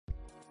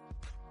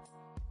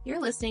You're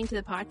listening to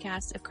the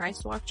podcast of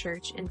Christ Walk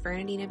Church in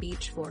Fernandina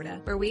Beach, Florida,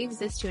 where we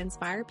exist to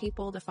inspire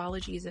people to follow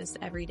Jesus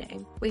every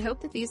day. We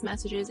hope that these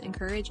messages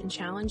encourage and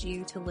challenge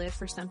you to live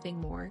for something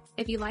more.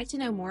 If you'd like to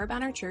know more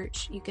about our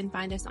church, you can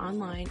find us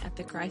online at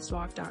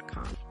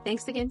thechristwalk.com.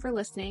 Thanks again for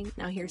listening.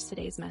 Now here's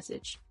today's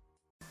message.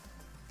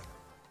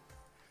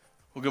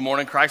 Well, good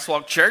morning, Christ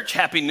Walk Church.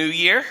 Happy New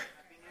Year.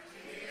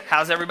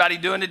 How's everybody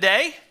doing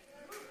today?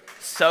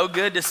 So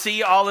good to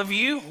see all of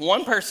you.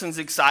 One person's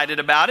excited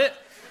about it.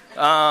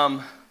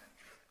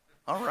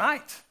 All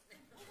right.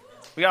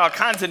 We got all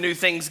kinds of new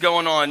things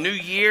going on. New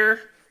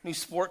year, new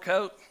sport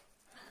coat,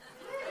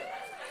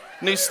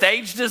 new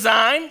stage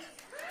design,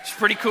 which is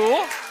pretty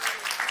cool.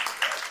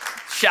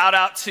 Shout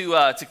out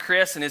to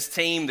Chris and his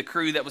team, the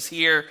crew that was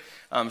here.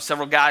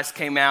 Several guys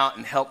came out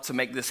and helped to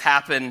make this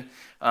happen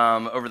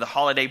over the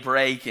holiday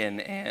break,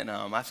 and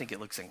I think it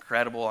looks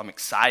incredible. I'm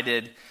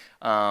excited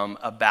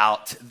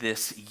about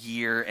this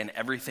year and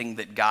everything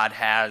that God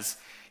has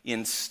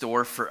in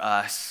store for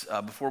us.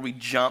 Before we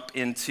jump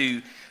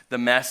into the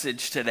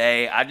message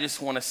today, I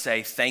just want to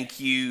say thank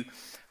you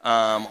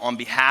on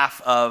behalf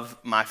of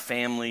my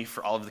family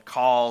for all of the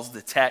calls,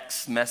 the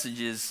texts,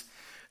 messages,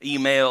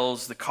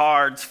 emails, the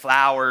cards,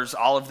 flowers,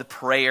 all of the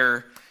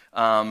prayer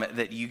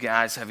that you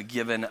guys have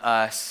given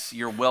us,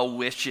 your well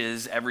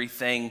wishes,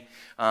 everything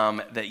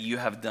that you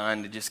have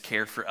done to just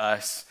care for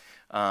us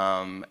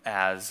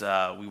as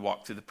we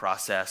walk through the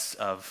process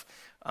of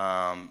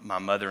my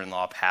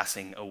mother-in-law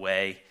passing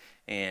away.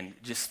 And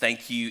just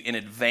thank you in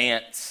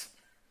advance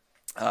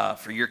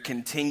for your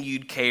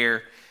continued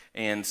care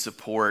and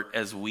support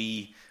as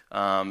we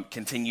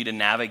continue to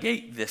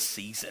navigate this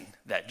season.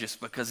 That just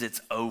because it's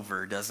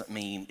over doesn't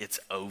mean it's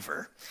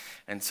over.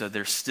 And so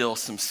there's still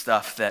some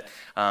stuff that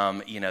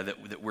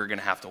that we're going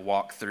to have to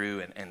walk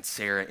through, and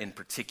Sarah in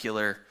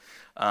particular.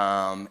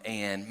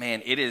 And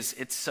man,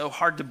 it's so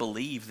hard to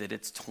believe that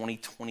it's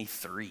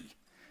 2023,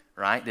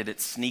 right? Did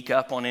it sneak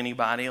up on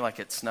anybody like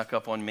it snuck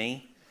up on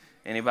me?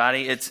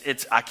 Anybody?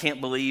 I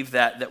can't believe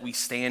that we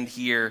stand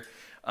here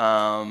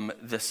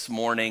this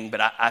morning,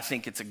 but I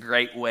think it's a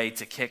great way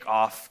to kick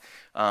off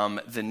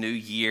the new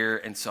year,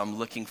 and so I'm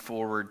looking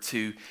forward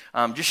to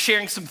just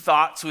sharing some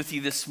thoughts with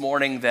you this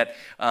morning that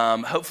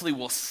hopefully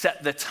will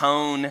set the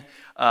tone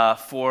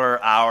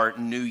for our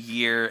new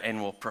year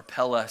and will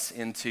propel us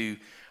into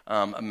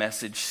a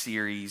message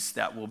series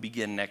that will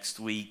begin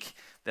next week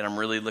that I'm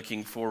really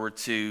looking forward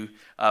to.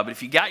 But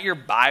if you got your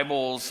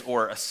Bibles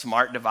or a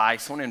smart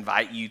device, I want to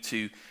invite you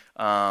to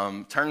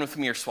turn with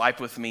me or swipe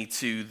with me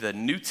to the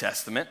New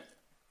Testament.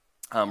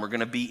 We're going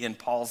to be in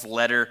Paul's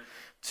letter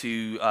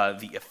to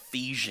the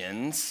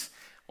Ephesians.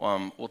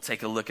 We'll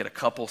take a look at a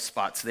couple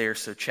spots there.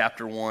 So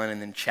chapter 1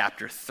 and then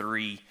chapter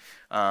 3.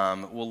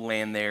 We'll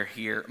land there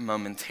here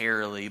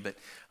momentarily. But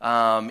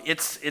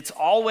it's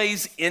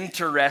always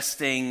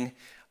interesting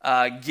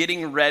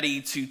getting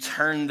ready to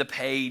turn the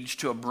page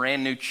to a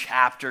brand new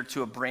chapter,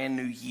 to a brand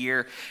new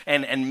year.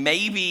 And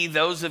maybe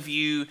those of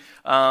you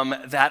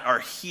that are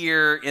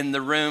here in the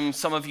room,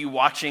 some of you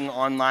watching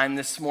online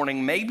this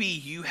morning, maybe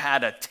you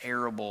had a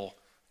terrible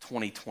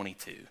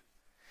 2022.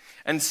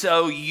 And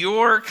so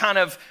you're kind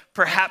of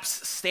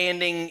perhaps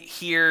standing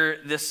here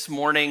this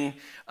morning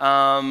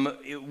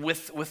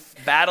with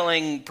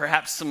battling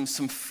perhaps some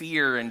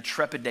fear and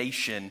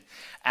trepidation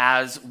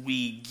as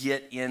we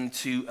get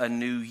into a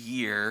new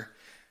year.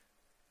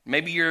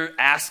 Maybe you're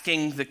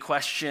asking the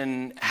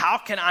question, how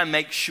can I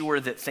make sure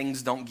that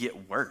things don't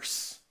get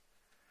worse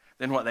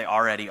than what they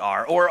already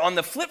are? Or on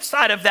the flip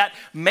side of that,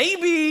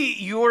 maybe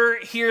you're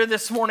here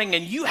this morning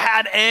and you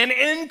had an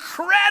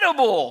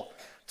incredible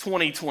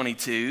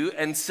 2022,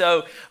 and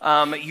so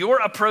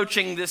you're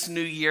approaching this new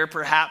year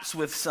perhaps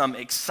with some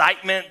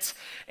excitement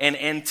and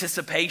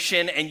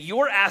anticipation, and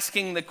you're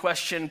asking the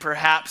question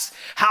perhaps,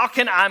 how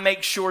can I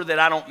make sure that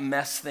I don't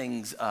mess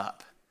things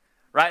up?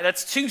 Right?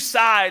 That's two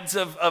sides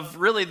of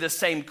really the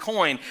same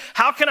coin.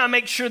 How can I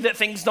make sure that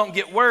things don't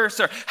get worse?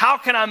 Or how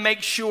can I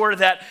make sure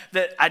that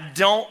I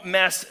don't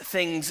mess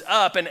things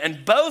up?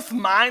 And both of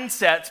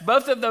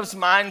those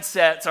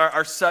mindsets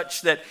are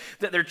such that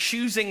they're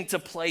choosing to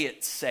play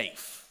it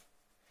safe.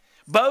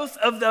 Both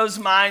of those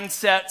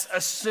mindsets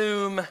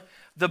assume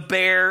the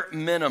bare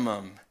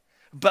minimum.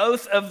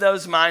 Both of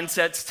those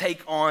mindsets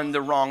take on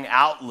the wrong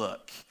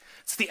outlook.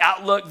 It's the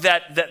outlook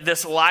that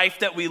this life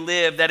that we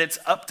live, that it's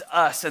up to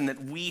us and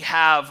that we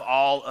have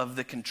all of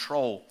the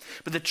control.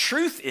 But the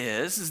truth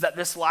is that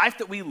this life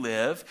that we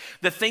live,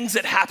 the things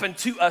that happen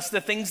to us,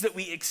 the things that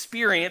we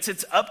experience,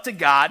 it's up to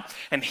God,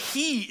 and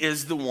He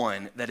is the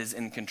one that is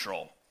in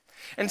control.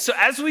 And so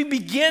as we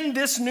begin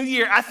this new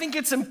year, I think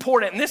it's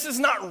important, and this is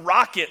not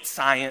rocket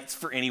science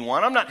for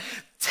anyone. I'm not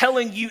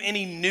telling you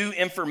any new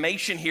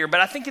information here,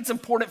 but I think it's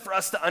important for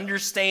us to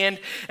understand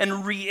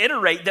and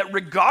reiterate that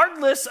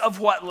regardless of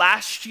what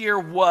last year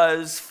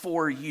was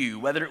for you,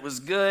 whether it was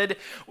good,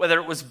 whether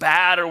it was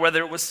bad, or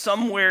whether it was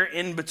somewhere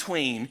in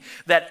between,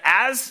 that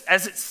as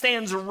it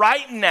stands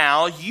right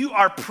now, you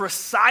are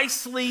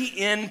precisely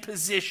in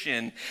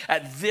position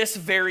at this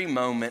very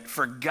moment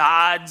for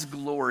God's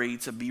glory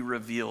to be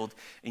revealed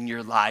in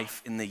your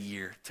life in the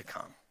year to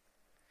come.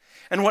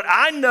 And what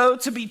I know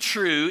to be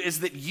true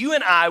is that you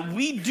and I,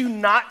 we do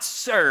not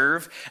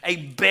serve a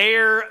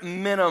bare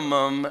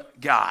minimum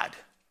God.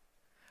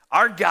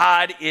 Our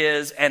God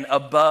is an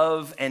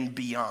above and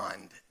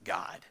beyond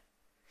God.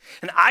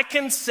 And I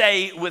can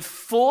say with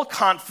full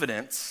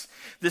confidence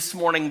this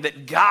morning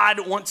that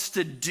God wants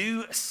to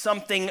do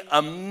something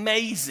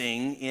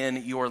amazing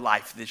in your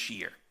life this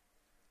year.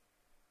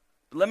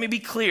 But let me be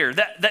clear,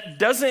 that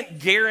doesn't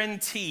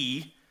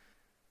guarantee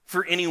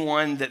for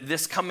anyone that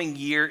this coming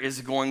year is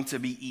going to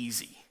be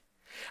easy.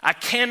 I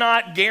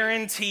cannot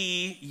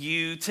guarantee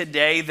you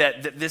today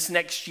that this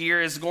next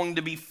year is going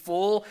to be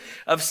full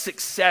of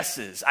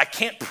successes. I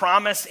can't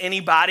promise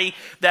anybody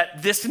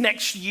that this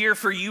next year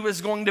for you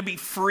is going to be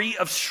free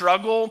of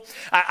struggle.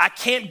 I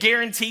can't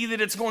guarantee that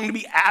it's going to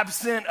be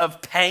absent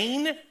of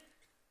pain.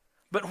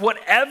 But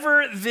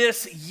whatever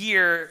this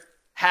year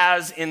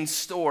has in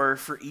store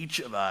for each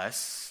of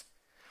us,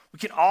 we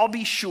can all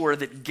be sure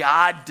that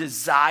God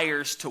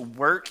desires to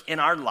work in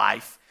our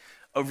life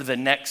over the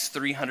next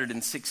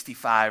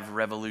 365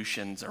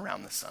 revolutions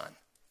around the sun.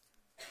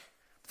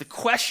 The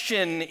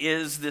question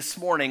is this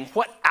morning,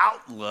 what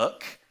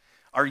outlook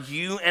are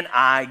you and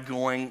I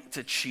going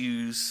to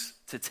choose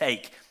to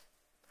take?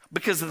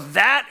 Because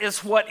that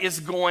is what is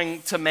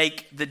going to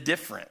make the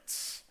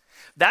difference.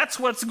 That's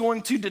what's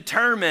going to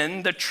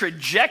determine the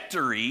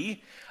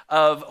trajectory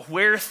of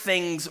where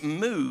things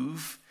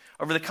move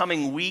over the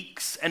coming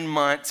weeks and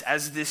months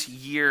as this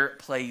year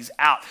plays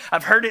out.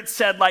 I've heard it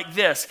said like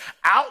this: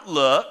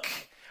 outlook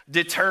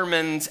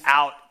determines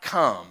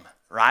outcome,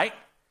 right?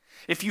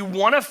 If you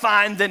want to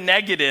find the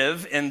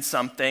negative in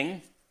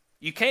something,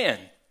 you can.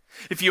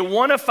 If you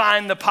want to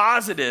find the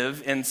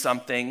positive in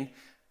something,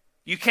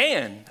 you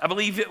can. I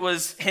believe it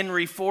was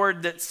Henry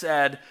Ford that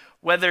said,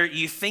 whether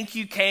you think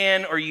you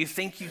can or you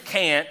think you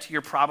can't,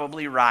 you're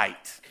probably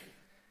right.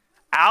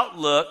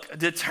 Outlook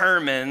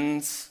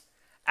determines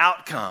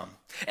outcome.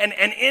 And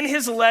in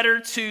his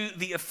letter to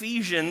the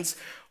Ephesians,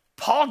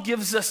 Paul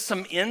gives us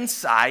some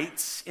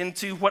insights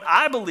into what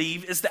I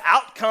believe is the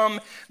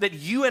outcome that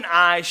you and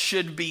I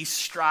should be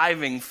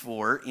striving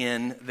for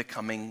in the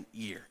coming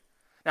year.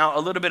 Now,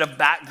 a little bit of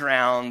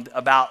background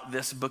about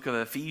this book of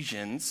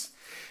Ephesians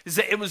is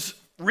that it was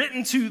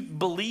written to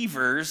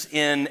believers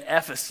in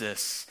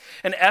Ephesus.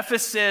 And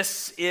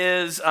Ephesus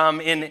is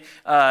in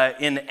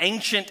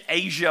ancient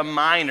Asia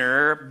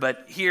Minor,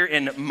 but here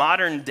in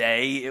modern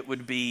day, it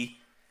would be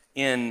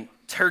in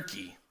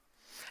Turkey.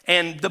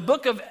 And the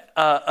book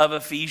of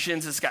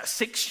Ephesians has got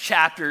 6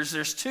 chapters.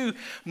 There's 2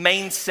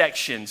 main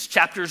sections.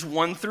 Chapters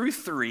 1 through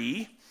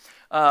 3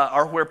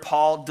 are where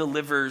Paul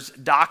delivers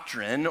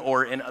doctrine,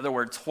 or in other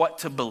words, what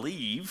to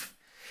believe.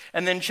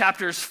 And then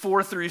chapters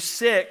 4 through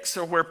 6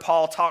 are where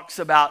Paul talks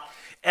about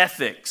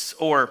ethics,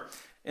 or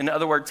in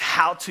other words,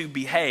 how to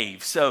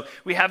behave. So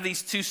we have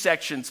these 2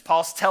 sections.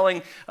 Paul's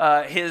telling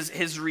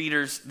his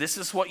readers, this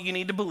is what you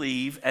need to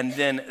believe, and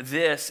then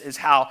this is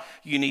how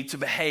you need to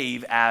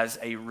behave as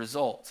a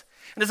result.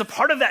 And as a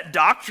part of that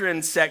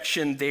doctrine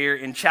section there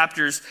in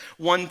chapters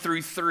 1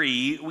 through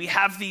 3, we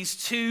have these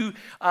 2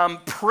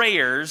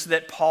 prayers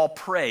that Paul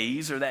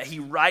prays, or that he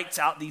writes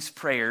out these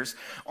prayers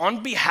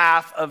on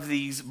behalf of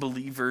these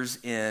believers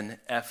in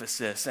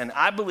Ephesus. And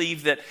I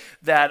believe that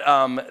they're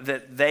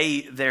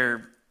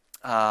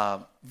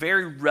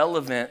very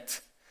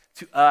relevant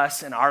to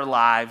us and our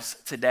lives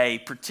today,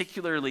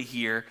 particularly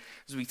here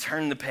as we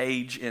turn the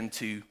page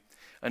into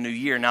a new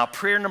year. Now,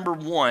 prayer number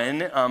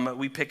 1,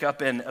 we pick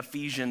up in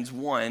Ephesians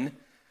 1,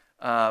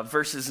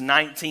 verses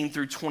 19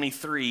 through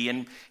 23.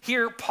 And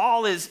here,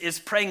 Paul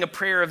is praying a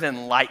prayer of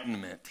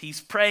enlightenment.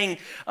 He's praying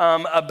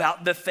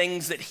about the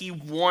things that he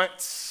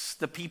wants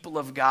the people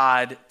of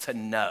God to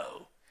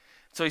know.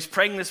 So he's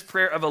praying this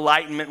prayer of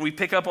enlightenment. We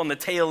pick up on the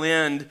tail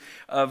end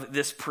of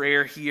this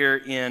prayer here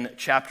in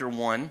chapter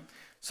 1.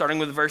 Starting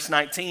with verse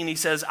 19, he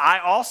says, I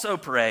also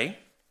pray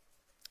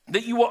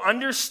that you will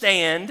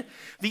understand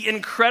the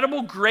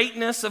incredible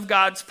greatness of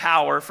God's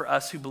power for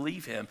us who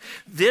believe him.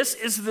 This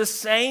is the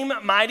same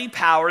mighty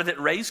power that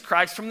raised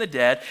Christ from the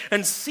dead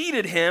and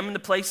seated him in the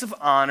place of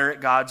honor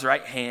at God's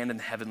right hand in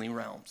the heavenly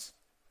realms.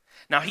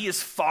 Now he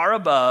is far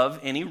above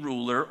any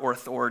ruler or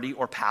authority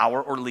or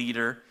power or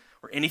leader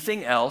or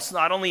anything else,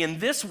 not only in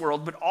this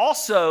world, but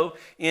also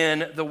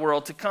in the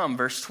world to come.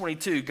 Verse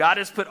 22, God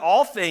has put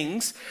all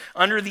things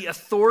under the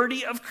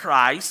authority of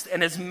Christ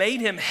and has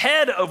made him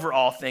head over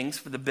all things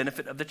for the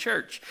benefit of the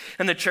church.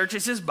 And the church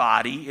is his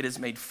body. It is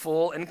made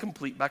full and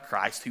complete by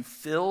Christ, who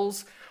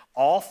fills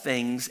all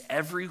things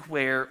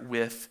everywhere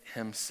with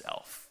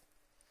himself.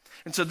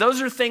 And so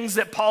those are things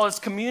that Paul is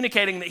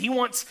communicating that he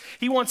wants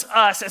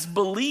us as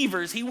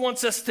believers, he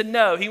wants us to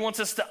know, he wants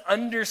us to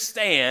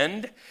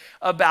understand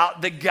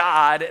about the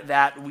God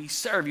that we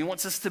serve. He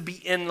wants us to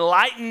be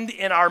enlightened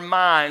in our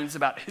minds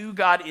about who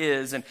God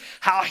is and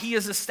how he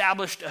has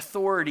established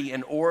authority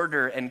and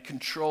order and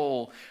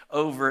control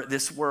over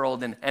this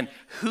world and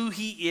who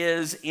he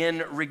is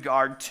in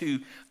regard to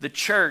the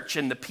church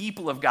and the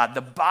people of God,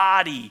 the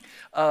body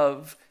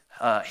of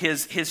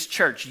his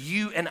church,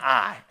 you and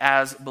I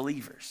as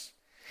believers.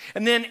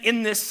 And then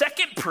in this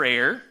second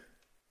prayer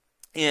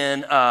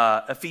in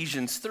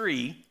Ephesians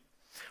 3,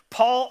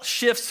 Paul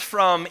shifts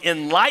from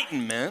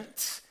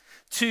enlightenment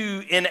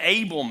to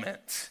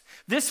enablement.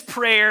 This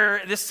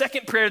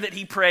second prayer that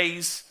he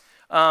prays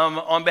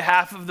on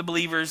behalf of the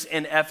believers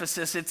in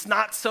Ephesus, it's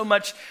not so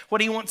much what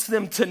he wants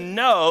them to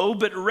know,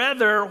 but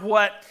rather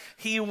what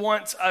he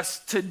wants us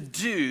to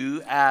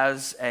do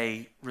as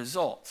a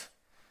result.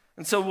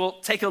 And so we'll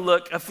take a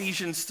look,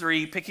 Ephesians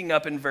 3, picking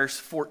up in verse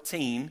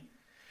 14.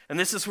 And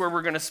this is where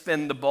we're going to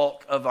spend the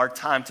bulk of our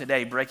time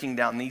today, breaking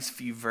down these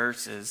few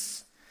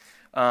verses.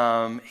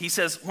 He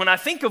says, when I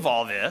think of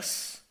all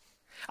this,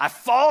 I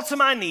fall to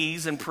my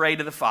knees and pray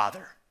to the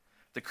Father,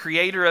 the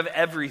creator of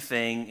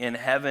everything in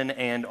heaven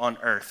and on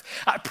earth.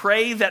 I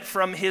pray that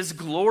from his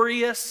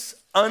glorious,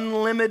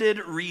 unlimited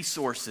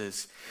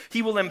resources,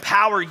 he will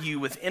empower you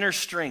with inner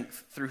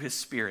strength through his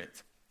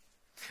Spirit.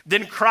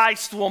 Then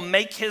Christ will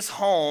make his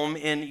home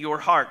in your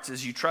hearts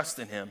as you trust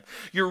in him.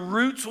 Your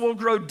roots will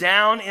grow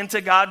down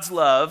into God's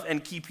love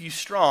and keep you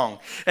strong.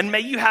 And may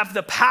you have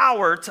the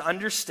power to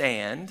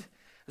understand,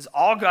 as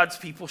all God's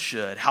people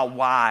should, how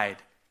wide,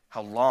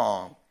 how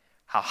long,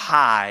 how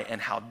high,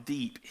 and how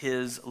deep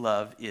his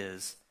love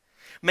is.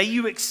 May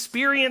you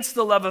experience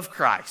the love of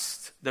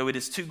Christ, though it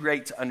is too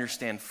great to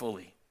understand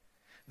fully.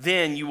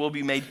 Then you will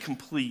be made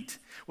complete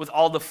with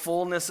all the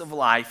fullness of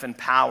life and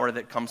power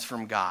that comes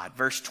from God.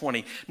 Verse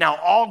 20, now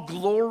all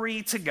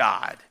glory to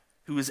God,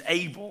 who is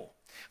able,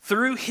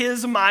 through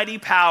his mighty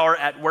power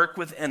at work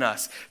within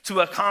us,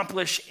 to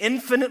accomplish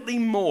infinitely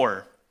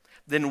more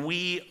than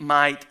we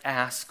might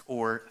ask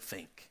or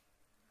think.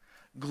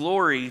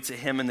 Glory to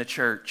him in the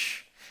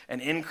church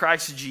and in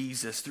Christ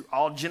Jesus through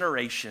all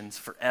generations,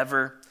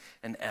 forever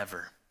and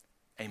ever.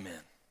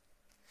 Amen.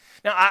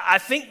 Now, I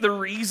think the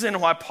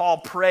reason why Paul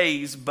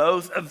prays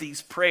both of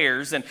these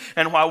prayers and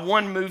why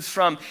one moves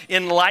from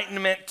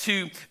enlightenment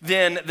to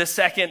then the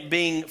second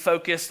being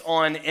focused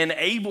on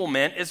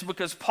enablement is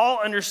because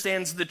Paul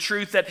understands the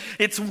truth that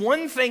it's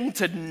one thing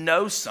to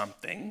know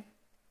something,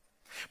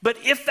 but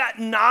if that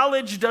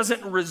knowledge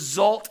doesn't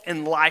result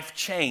in life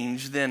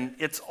change, then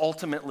it's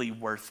ultimately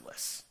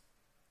worthless,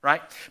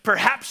 right?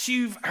 Perhaps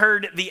you've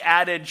heard the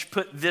adage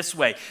put this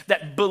way,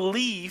 that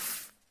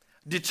belief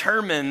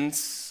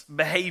determines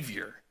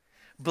behavior.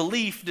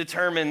 Belief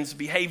determines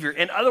behavior.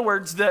 In other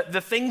words,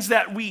 the things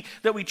that we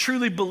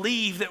truly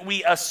believe, that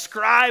we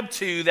ascribe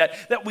to,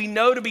 that we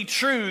know to be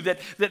true,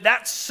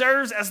 that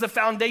serves as the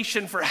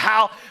foundation for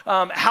how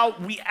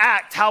we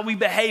act, how we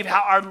behave,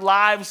 how our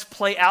lives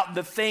play out,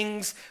 the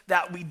things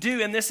that we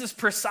do. And this is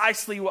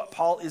precisely what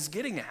Paul is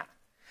getting at.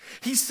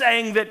 He's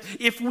saying that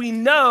if we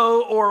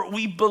know or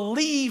we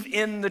believe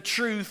in the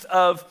truth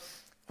of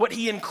what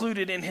he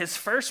included in his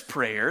first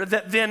prayer,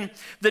 that then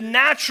the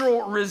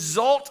natural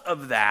result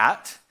of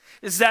that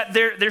is that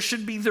there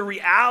should be the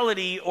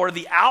reality or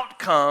the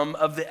outcome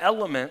of the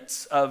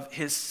elements of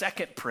his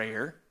second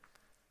prayer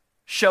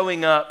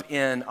showing up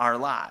in our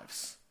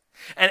lives.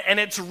 And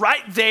it's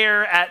right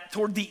there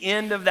toward the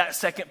end of that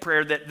second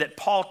prayer that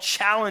Paul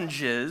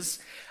challenges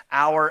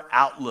our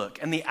outlook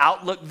and the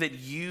outlook that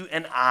you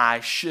and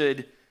I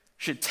should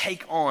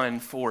take on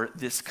for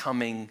this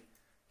coming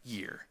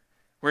year.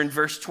 Where in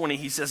verse 20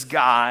 he says,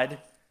 God,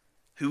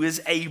 who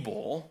is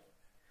able,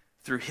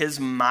 through his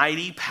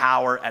mighty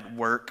power at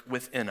work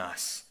within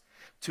us,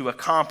 to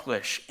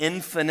accomplish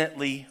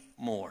infinitely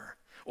more,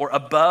 or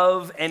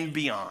above and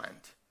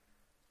beyond,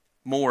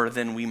 more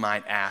than we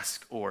might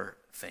ask or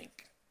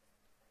think.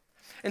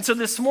 And so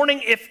this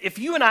morning, if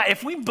you and I,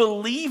 if we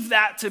believe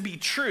that to be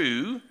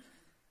true,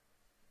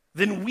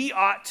 then we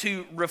ought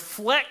to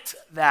reflect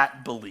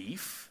that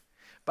belief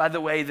by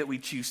the way that we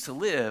choose to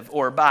live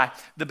or by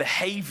the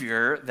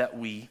behavior that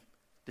we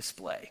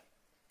display.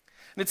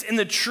 And it's in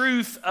the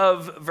truth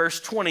of verse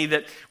 20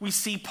 that we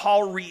see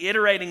Paul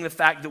reiterating the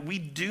fact that we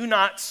do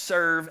not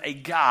serve a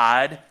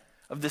God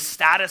of the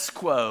status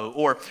quo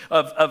or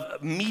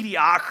of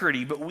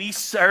mediocrity, but we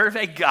serve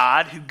a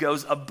God who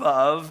goes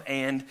above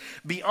and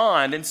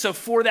beyond. And so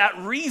for that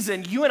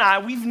reason, you and I,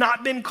 we've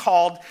not been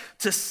called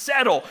to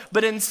settle,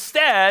 but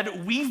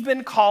instead we've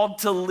been called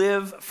to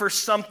live for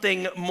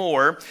something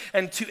more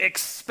and to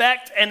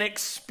expect and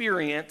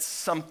experience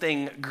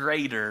something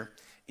greater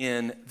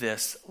in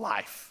this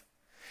life.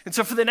 And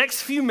so for the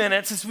next few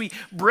minutes, as we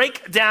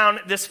break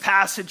down this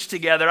passage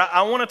together,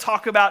 I want to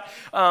talk about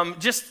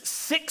just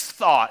 6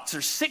 thoughts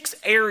or 6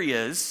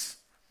 areas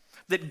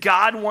that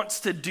God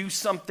wants to do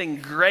something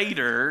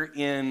greater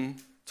in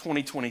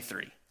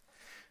 2023.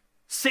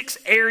 6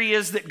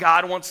 areas that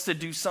God wants to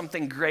do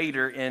something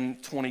greater in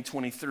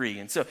 2023.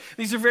 And so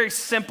these are very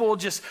simple,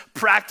 just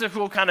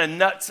practical kind of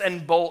nuts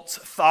and bolts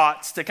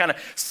thoughts to kind of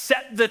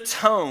set the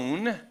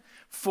tone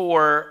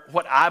for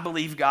what I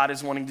believe God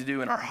is wanting to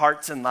do in our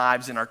hearts and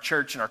lives, in our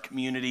church, in our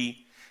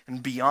community,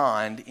 and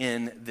beyond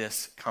in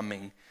this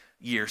coming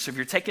year. So if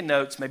you're taking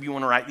notes, maybe you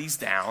want to write these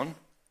down.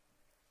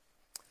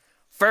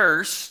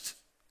 First,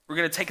 we're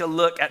going to take a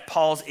look at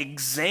Paul's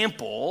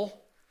example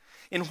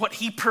in what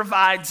he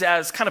provides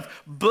as kind of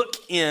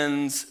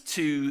bookends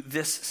to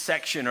this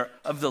section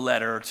of the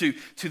letter, or to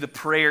the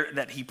prayer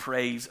that he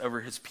prays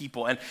over his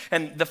people.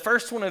 And the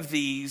first one of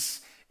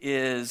these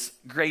is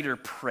greater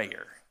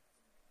prayer.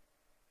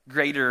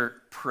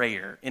 Greater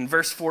prayer. In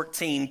verse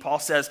 14, Paul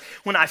says,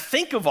 when I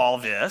think of all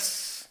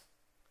this,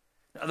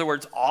 in other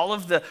words, all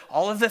of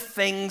the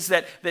things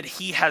that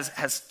he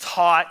has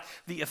taught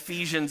the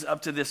Ephesians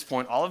up to this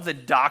point, all of the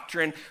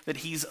doctrine that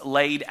he's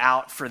laid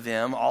out for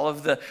them, all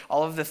of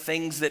the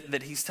things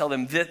that he's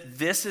telling them,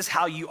 this is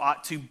how you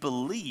ought to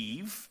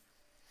believe.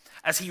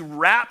 As he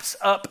wraps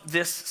up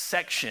this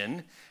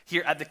section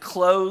here at the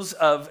close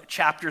of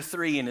chapter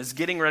 3 and is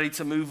getting ready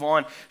to move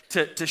on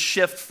to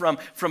shift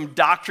from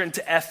doctrine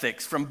to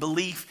ethics, from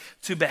belief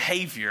to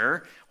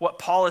behavior, what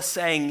Paul is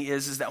saying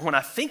is that when I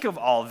think of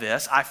all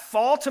this, I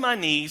fall to my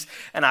knees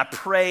and I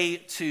pray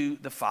to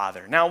the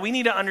Father. Now, we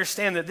need to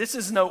understand that this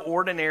is no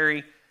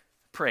ordinary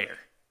prayer.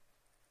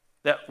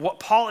 That what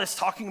Paul is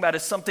talking about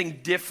is something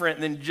different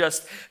than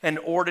just an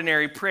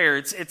ordinary prayer.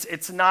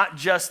 It's not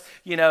just,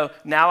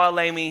 now I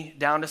lay me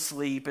down to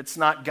sleep. It's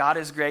not God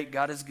is great,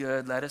 God is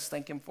good, let us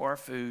thank him for our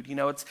food.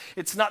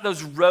 It's not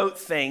those rote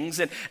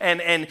things.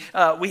 And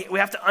we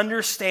have to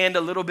understand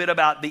a little bit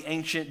about the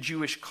ancient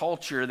Jewish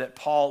culture that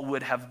Paul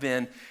would have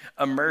been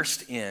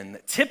immersed in.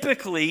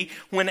 Typically,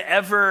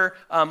 whenever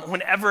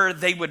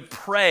they would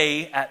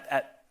pray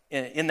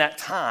in that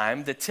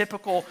time, the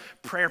typical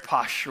prayer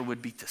posture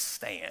would be to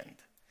stand.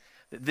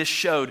 This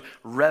showed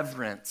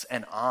reverence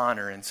and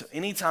honor. And so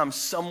anytime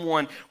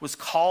someone was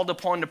called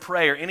upon to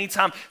pray, or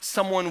anytime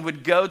someone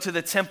would go to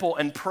the temple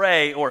and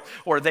pray, or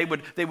they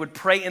would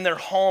pray in their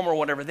home or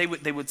whatever,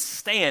 they would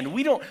stand.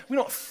 We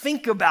don't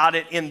think about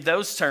it in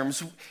those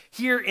terms.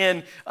 Here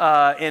in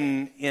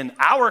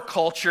our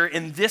culture,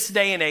 in this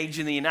day and age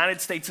in the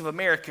United States of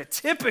America,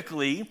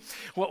 typically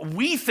what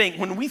we think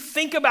when we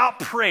think about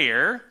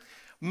prayer,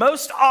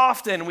 most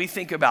often we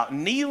think about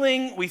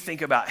kneeling, we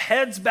think about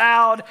heads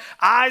bowed,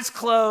 eyes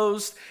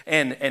closed,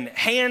 and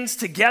hands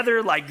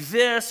together like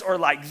this or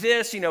like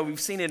this. We've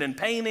seen it in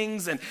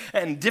paintings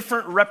and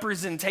different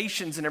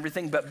representations and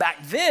everything. But back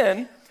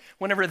then,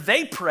 whenever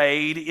they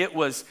prayed,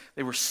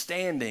 they were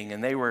standing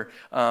and they were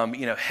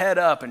head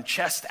up and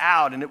chest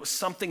out, and it was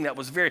something that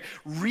was very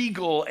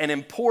regal and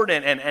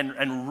important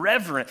and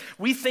reverent.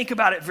 We think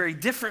about it very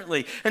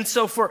differently. And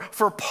so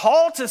for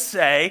Paul to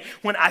say,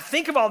 when I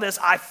think of all this,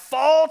 I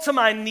fall to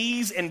my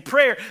knees in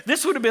prayer,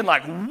 this would have been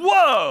like,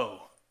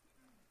 whoa.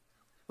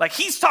 Like,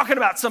 he's talking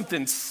about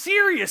something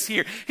serious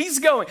here. He's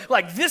going,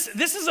 like, this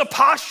is a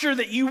posture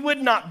that you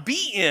would not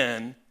be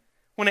in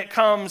when it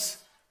comes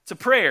to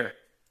prayer.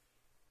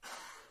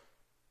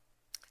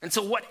 And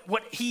so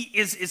what he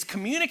is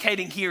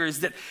communicating here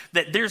is that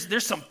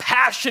there's some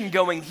passion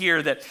going on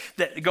here,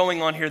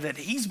 that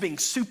he's being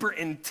super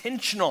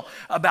intentional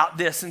about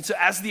this. And so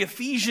as the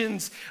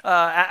Ephesians,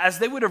 as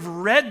they would have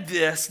read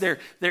this, their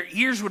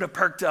ears would have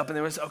perked up, and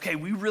they was, okay,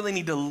 we really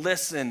need to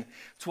listen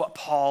to what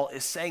Paul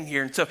is saying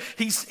here. And so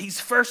he's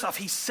first off,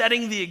 he's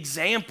setting the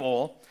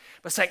example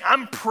by saying,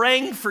 I'm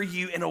praying for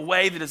you in a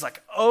way that is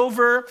like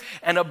over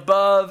and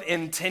above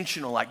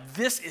intentional. Like,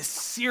 this is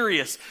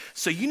serious.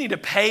 So you need to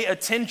pay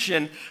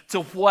attention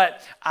to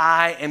what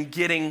I am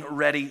getting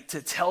ready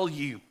to tell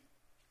you. And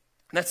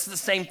that's the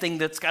same thing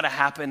that's got to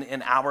happen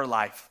in our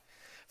life.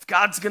 If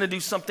God's going to do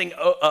something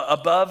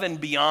above and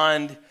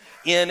beyond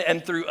in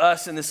and through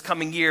us in this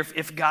coming year,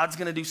 if God's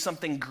going to do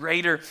something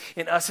greater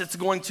in us, it's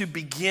going to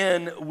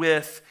begin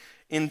with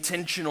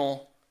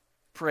intentional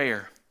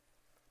prayer.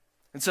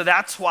 And so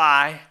that's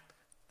why,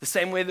 the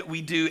same way that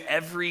we do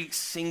every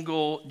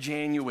single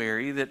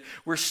January, that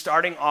we're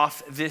starting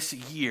off this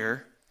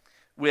year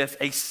with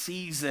a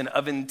season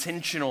of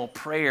intentional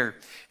prayer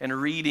and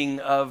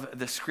reading of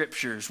the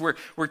scriptures.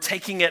 We're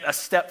taking it a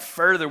step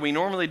further. We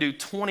normally do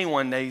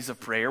 21 days of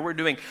prayer. We're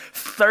doing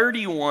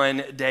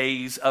 31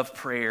 days of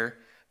prayer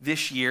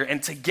this year.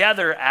 And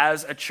together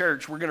as a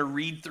church, we're going to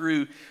read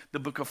through the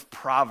book of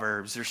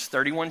Proverbs. There's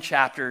 31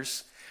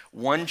 chapters,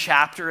 1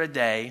 chapter a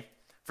day,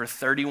 for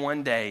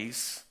 31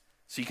 days.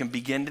 So you can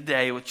begin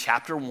today with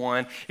chapter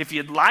 1. If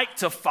you'd like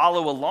to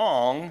follow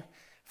along,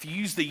 if you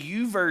use the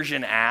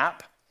YouVersion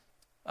app,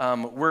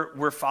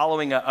 we're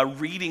following a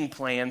reading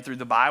plan through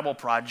the Bible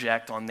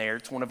Project on there.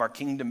 It's one of our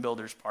Kingdom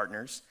Builders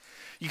partners.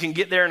 You can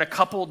get there in a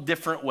couple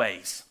different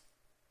ways.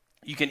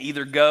 You can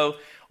either go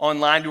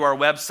online to our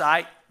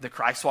website,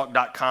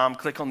 thechristwalk.com,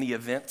 click on the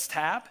events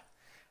tab,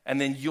 And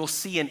then you'll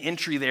see an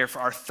entry there for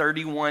our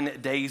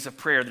 31 days of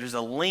prayer. There's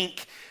a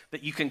link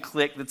that you can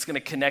click that's going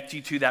to connect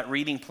you to that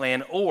reading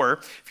plan. Or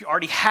if you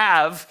already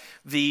have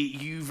the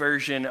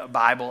YouVersion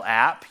Bible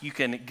app, you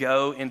can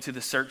go into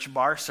the search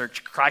bar,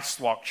 search Christ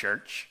Walk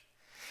Church.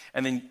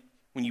 And then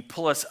when you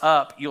pull us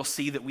up, you'll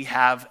see that we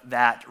have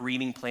that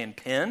reading plan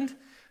pinned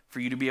for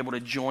you to be able to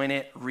join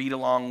it, read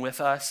along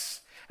with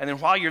us. And then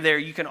while you're there,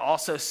 you can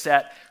also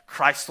set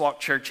Christ Walk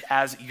Church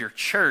as your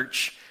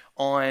church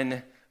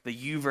on the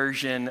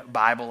YouVersion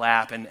Bible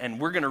app. And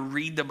we're going to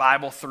read the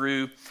Bible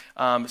through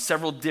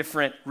several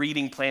different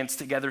reading plans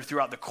together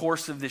throughout the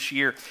course of this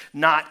year,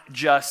 not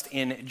just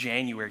in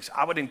January. So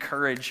I would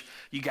encourage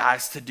you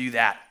guys to do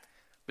that.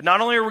 But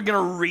not only are we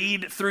going to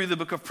read through the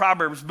book of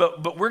Proverbs,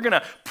 but we're going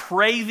to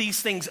pray these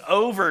things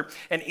over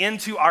and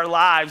into our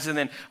lives. And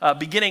then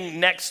beginning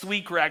next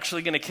week, we're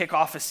actually going to kick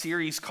off a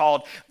series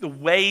called The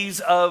Ways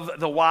of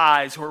the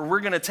Wise, where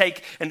we're going to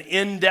take an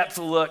in-depth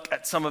look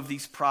at some of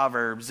these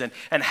Proverbs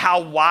and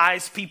how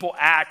wise people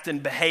act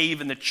and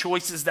behave and the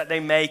choices that they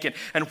make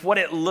and what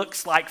it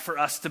looks like for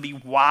us to be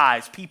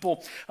wise,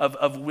 people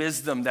of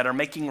wisdom that are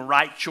making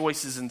right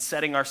choices and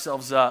setting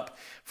ourselves up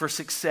for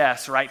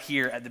success right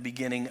here at the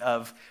beginning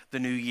of the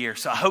new year.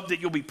 So I hope that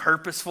you'll be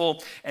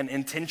purposeful and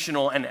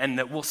intentional and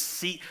that we'll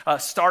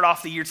start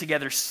off the year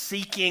together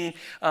seeking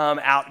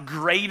out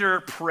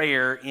greater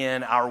prayer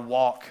in our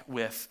walk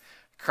with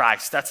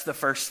Christ. That's the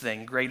first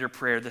thing, greater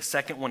prayer. The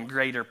second one,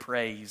 greater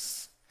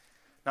praise.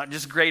 Not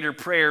just greater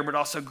prayer, but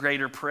also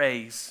greater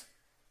praise.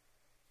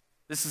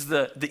 This is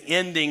the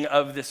ending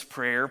of this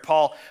prayer.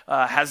 Paul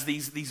has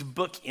these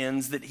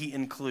bookends that he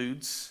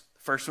includes.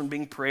 The first one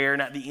being prayer,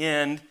 and at the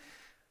end,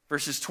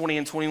 verses 20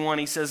 and 21,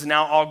 he says,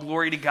 "Now all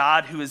glory to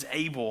God who is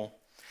able,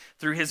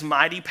 through his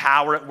mighty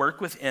power at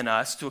work within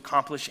us, to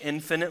accomplish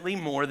infinitely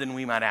more than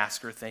we might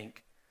ask or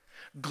think.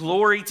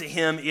 Glory to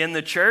him in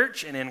the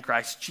church and in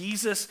Christ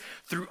Jesus,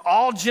 through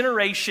all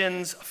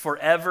generations,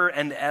 forever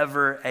and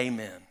ever.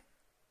 Amen."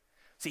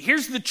 See,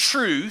 here's the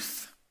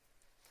truth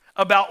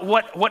about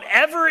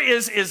whatever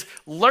is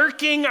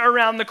lurking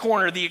around the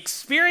corner, the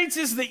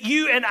experiences that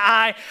you and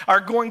I are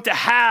going to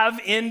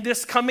have in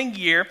this coming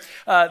year.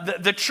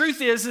 The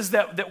truth is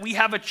that we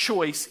have a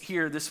choice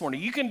here this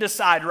morning. You can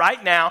decide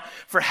right now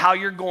for how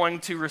you're going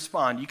to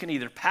respond. You can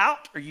either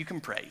pout or you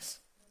can praise.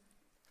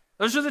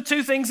 Those are the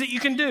two things that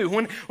you can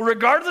do.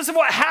 Regardless of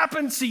what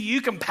happens to you,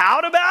 you can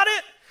pout about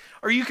it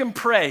or you can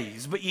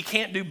praise, but you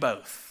can't do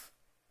both.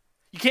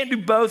 You can't do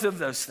both of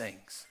those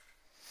things.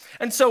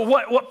 And so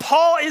what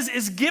Paul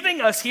is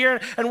giving us here,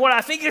 and what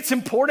I think it's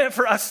important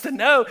for us to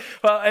know,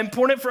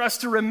 important for us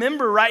to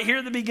remember right here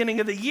at the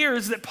beginning of the year,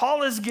 is that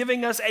Paul is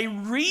giving us a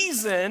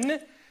reason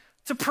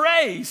to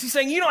praise. He's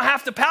saying you don't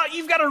have to pout,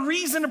 you've got a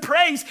reason to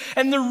praise.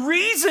 And the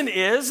reason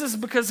is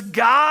because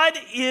God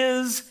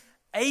is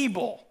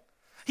able.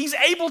 He's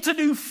able to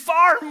do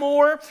far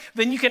more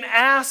than you can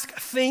ask,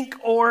 think,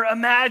 or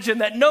imagine,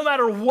 that no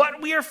matter what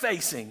we are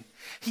facing,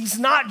 he's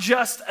not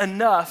just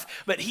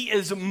enough, but he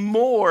is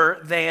more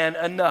than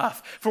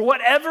enough. For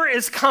whatever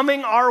is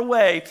coming our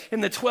way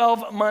in the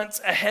 12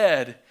 months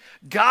ahead,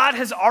 God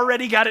has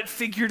already got it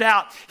figured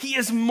out. He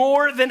is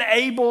more than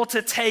able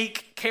to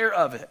take care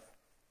of it.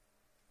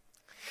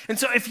 And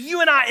so if you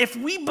and I, if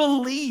we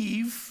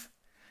believe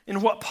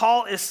in what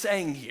Paul is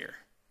saying here,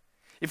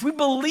 if we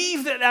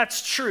believe that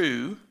that's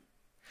true,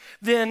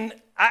 then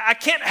I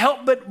can't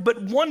help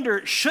but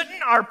wonder,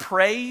 shouldn't our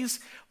praise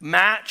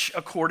match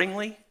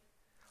accordingly?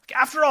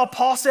 After all,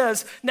 Paul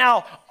says,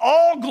 now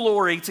all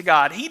glory to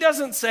God. He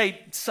doesn't say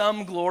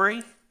some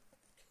glory.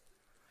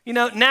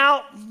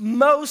 Now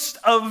most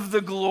of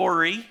the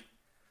glory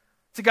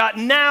to God.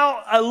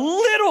 Now a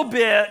little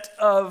bit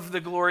of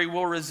the glory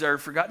we'll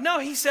reserve for God. No,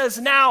 he says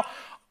now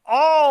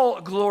all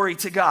glory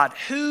to God,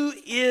 who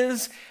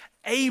is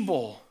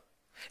able.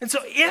 And so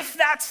if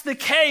that's the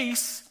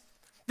case,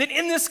 then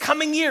in this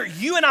coming year,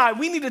 you and I,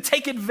 we need to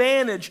take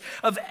advantage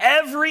of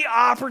every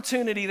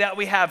opportunity that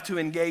we have to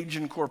engage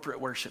in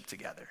corporate worship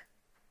together.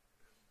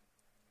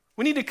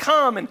 We need to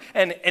come and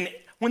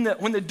when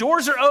the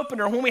doors are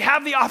open, or when we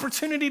have the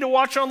opportunity to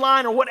watch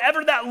online, or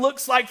whatever that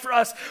looks like for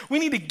us, we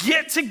need to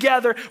get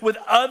together with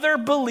other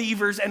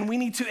believers and we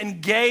need to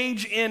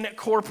engage in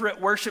corporate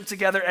worship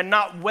together and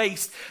not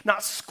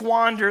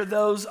squander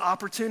those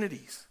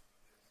opportunities.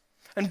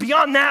 And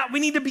beyond that, we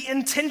need to be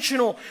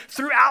intentional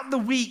throughout the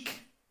week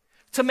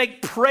to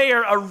make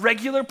prayer a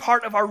regular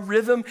part of our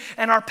rhythm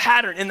and our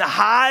pattern, in the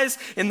highs,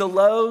 in the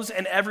lows,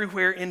 and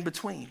everywhere in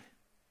between.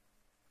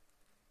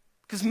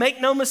 Because make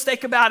no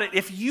mistake about it,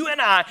 if you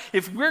and I,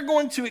 if we're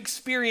going to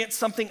experience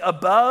something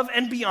above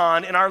and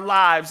beyond in our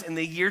lives in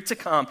the year to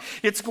come,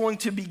 it's going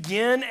to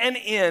begin and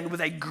end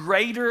with a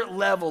greater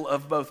level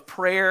of both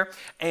prayer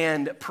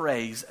and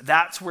praise.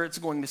 That's where it's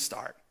going to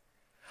start.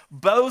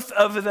 Both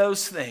of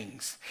those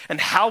things and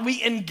how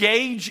we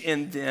engage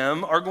in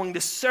them are going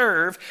to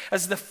serve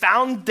as the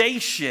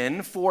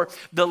foundation for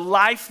the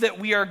life that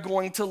we are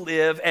going to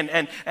live and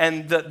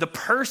the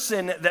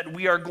person that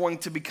we are going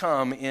to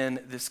become in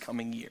this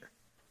coming year.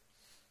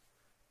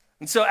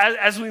 And so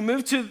as we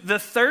move to the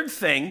third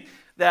thing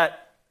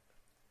that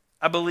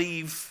I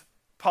believe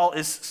Paul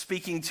is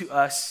speaking to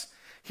us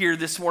here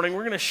this morning,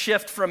 we're going to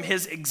shift from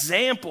his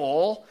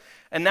example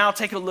and now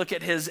take a look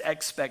at his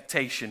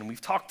expectation. We've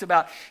talked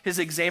about his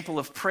example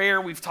of prayer.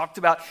 We've talked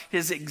about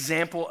his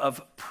example of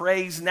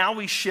praise. Now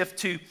we shift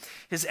to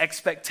his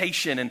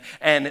expectation.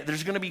 And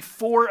there's going to be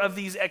 4 of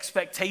these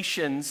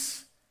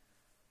expectations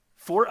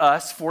for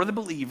us, for the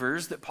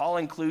believers, that Paul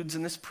includes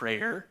in this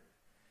prayer.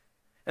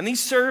 And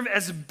these serve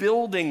as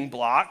building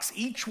blocks,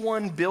 each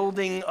one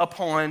building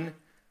upon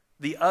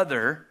the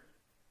other,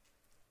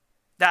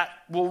 that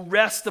will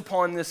rest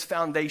upon this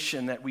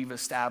foundation that we've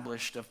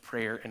established of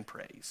prayer and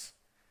praise.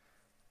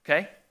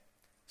 Okay?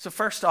 So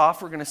first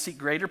off, we're going to seek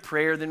greater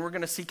prayer, then we're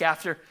going to seek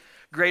after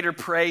greater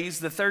praise.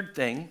 The third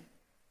thing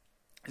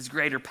is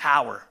greater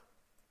power.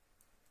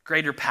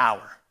 Greater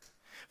power.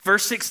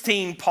 Verse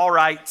 16, Paul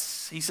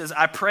writes, he says,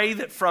 I pray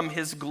that from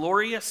his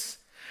glorious,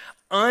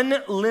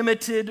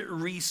 unlimited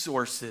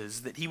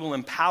resources that he will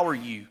empower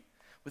you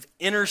with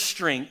inner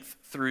strength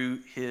through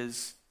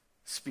his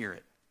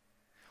Spirit.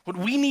 What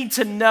we need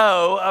to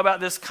know about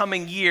this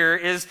coming year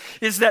is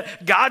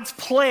that God's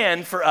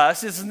plan for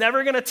us is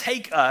never going to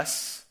take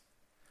us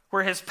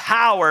where his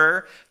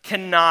power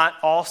cannot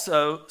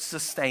also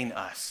sustain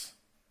us.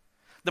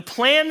 The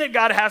plan that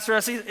God has for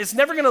us is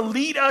never going to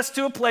lead us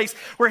to a place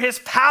where his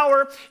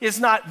power is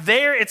not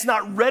there, it's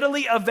not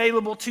readily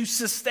available to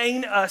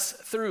sustain us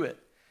through it.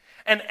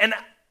 And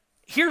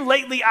here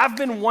lately, I've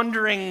been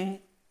wondering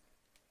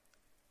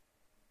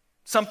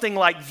something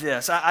like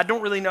this. I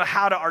don't really know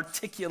how to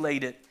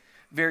articulate it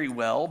very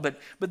well, but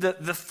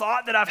the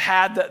thought that I've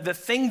had, the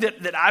thing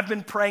that I've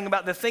been praying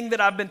about, the thing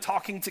that I've been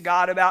talking to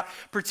God about,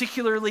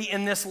 particularly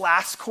in this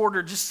last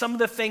quarter, just some of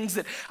the things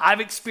that I've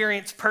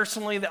experienced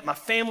personally, that my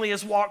family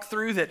has walked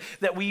through,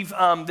 that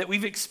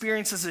we've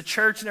experienced as a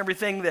church and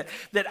everything,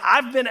 that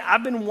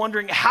I've been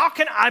wondering, how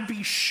can I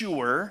be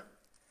sure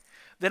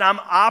that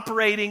I'm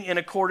operating in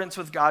accordance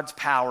with God's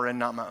power and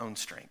not my own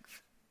strength?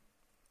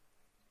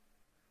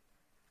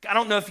 I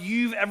don't know if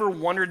you've ever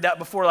wondered that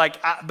before,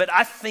 but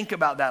I think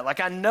about that. Like,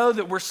 I know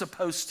that we're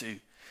supposed to.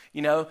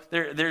 You know,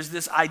 there's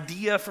this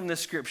idea from the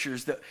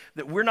scriptures that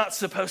we're not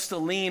supposed to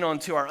lean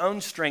onto our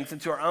own strength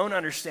and to our own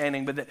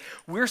understanding, but that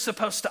we're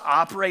supposed to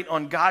operate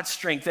on God's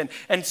strength.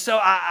 And so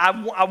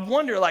I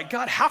wonder, like,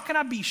 God, how can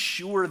I be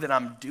sure that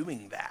I'm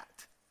doing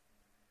that?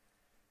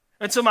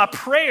 And so my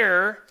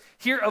prayer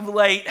here of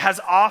late has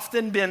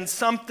often been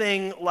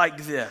something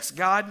like this.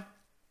 God,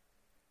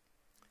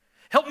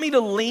 help me to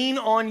lean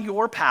on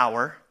your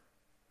power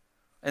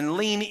and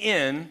lean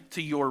in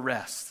to your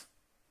rest.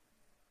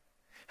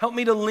 Help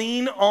me to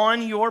lean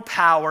on your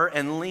power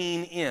and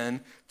lean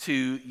in to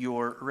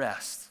your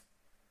rest.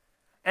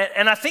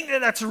 And I think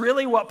that's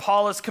really what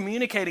Paul is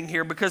communicating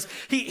here, because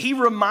he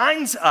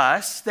reminds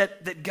us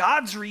that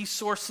God's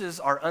resources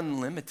are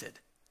unlimited,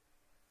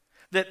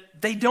 that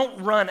they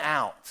don't run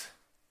out.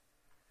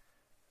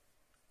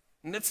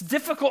 And it's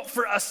difficult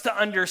for us to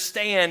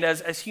understand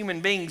as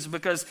human beings,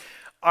 because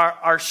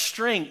our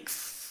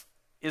strength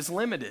is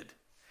limited.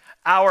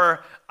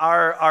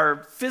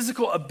 Our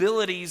physical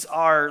abilities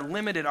are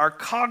limited. Our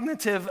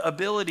cognitive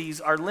abilities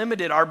are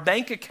limited. Our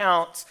bank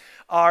accounts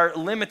are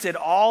limited.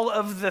 All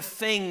of the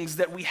things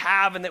that we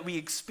have and that we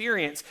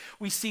experience,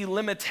 we see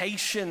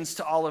limitations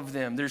to all of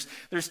them.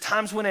 There's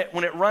times when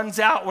it runs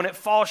out, when it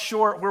falls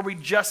short, where we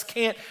just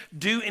can't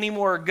do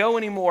anymore, go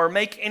anymore,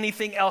 make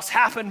anything else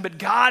happen. But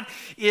God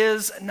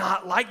is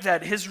not like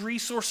that. His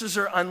resources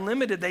are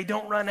unlimited. They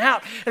don't run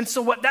out. And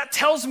so what that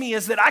tells me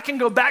is that I can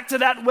go back to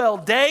that well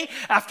day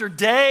after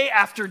day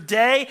after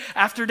day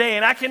after day,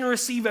 and I can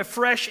receive a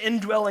fresh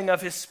indwelling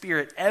of his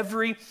Spirit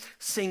every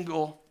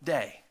single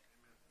day.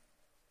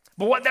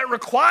 But what that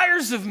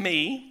requires of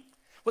me,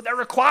 what that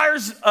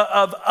requires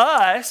of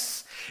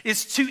us,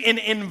 is to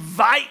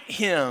invite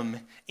him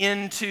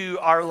into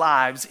our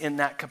lives in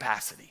that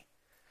capacity.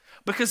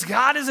 Because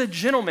God is a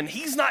gentleman.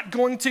 He's not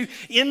going to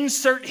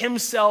insert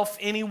himself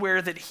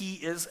anywhere that he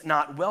is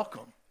not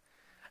welcome.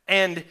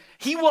 And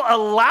he will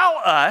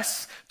allow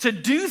us to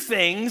do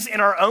things in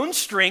our own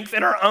strength,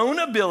 in our own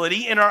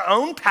ability, in our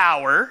own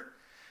power.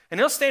 And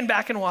he'll stand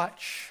back and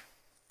watch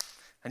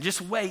and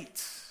just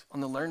wait on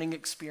the learning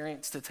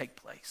experience to take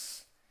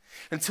place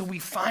until we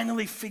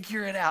finally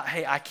figure it out.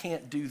 Hey, I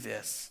can't do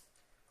this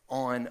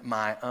on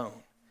my own.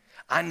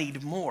 I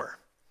need more.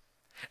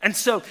 And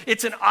so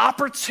it's an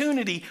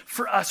opportunity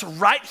for us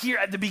right here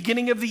at the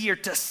beginning of the year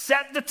to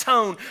set the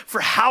tone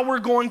for how we're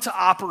going to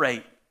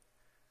operate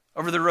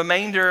over the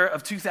remainder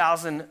of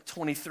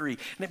 2023.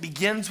 And it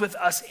begins with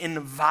us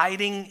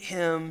inviting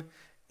him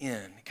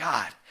in.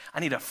 God,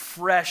 I need a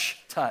fresh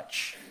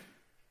touch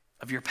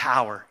of your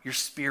power, your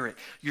Spirit,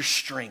 your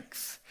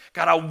strength.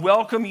 God, I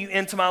welcome you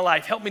into my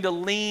life. Help me to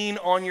lean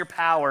on your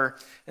power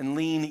and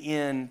lean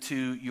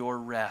into your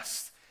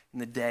rest in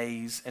the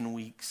days and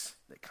weeks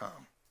that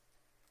come.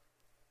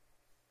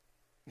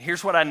 And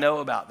here's what I know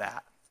about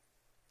that,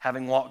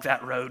 having walked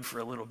that road for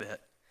a little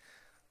bit.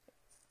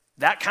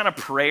 That kind of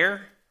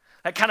prayer,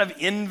 that kind of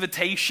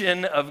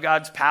invitation of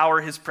God's power,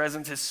 his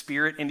presence, his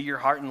spirit into your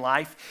heart and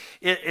life,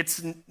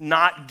 it's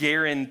not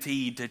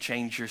guaranteed to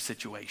change your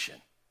situation.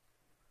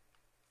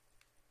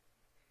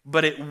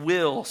 But it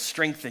will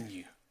strengthen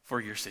you for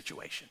your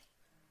situation.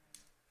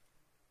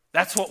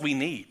 That's what we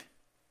need.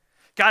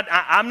 God,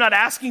 I'm not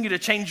asking you to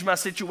change my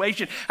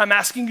situation. I'm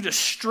asking you to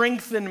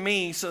strengthen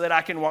me so that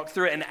I can walk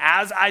through it. And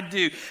as I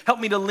do, help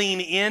me to lean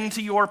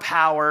into your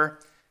power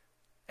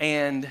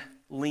and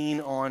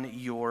lean on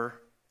your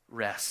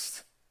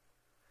rest.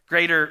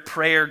 Greater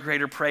prayer,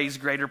 greater praise,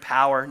 greater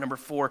power. Number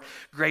 4,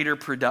 greater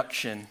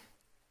production.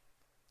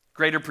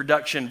 Greater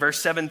production.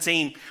 Verse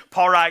 17,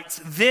 Paul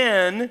writes,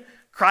 then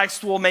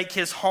Christ will make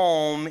his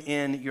home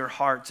in your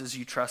hearts as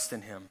you trust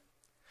in him.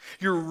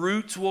 Your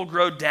roots will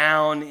grow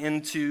down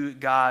into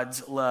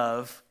God's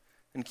love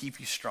and keep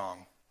you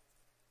strong.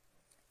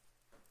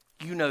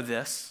 You know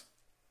this.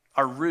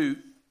 Our root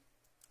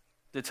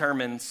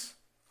determines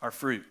our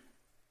fruit.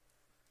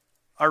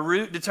 Our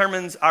root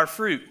determines our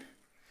fruit.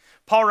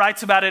 Paul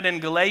writes about it in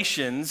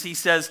Galatians. He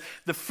says,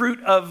 the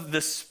fruit of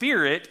the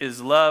Spirit is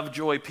love,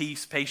 joy,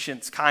 peace,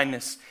 patience,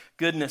 kindness,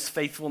 goodness,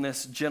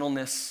 faithfulness,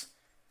 gentleness,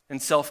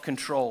 and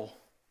self-control.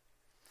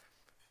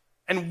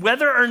 And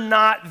whether or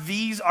not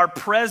these are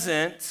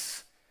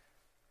present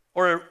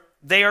or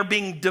they are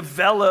being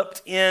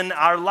developed in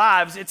our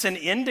lives, it's an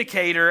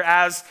indicator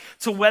as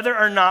to whether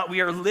or not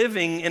we are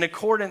living in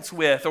accordance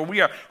with, or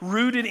we are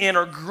rooted in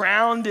or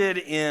grounded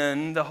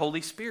in the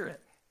Holy Spirit.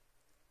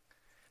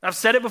 I've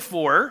said it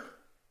before,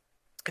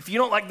 if you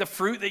don't like the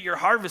fruit that you're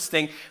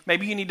harvesting,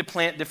 maybe you need to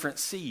plant different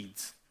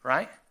seeds,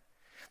 right?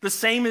 The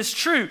same is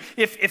true.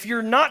 If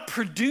you're not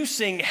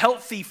producing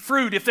healthy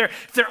fruit, if there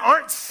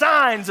aren't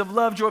signs of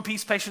love, joy,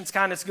 peace, patience,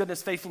 kindness,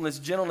 goodness, faithfulness,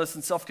 gentleness,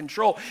 and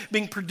self-control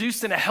being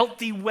produced in a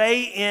healthy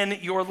way in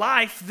your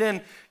life,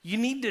 then you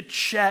need to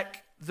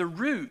check the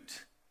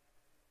root.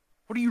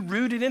 What are you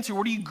rooted into?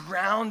 What are you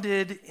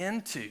grounded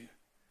into?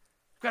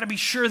 We've got to be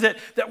sure that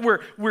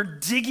we're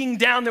digging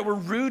down, that we're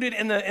rooted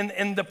in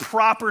the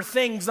proper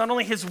things, not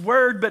only his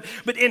word,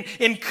 but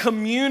in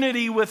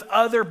community with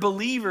other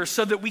believers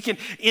so that we can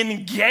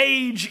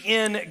engage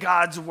in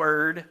God's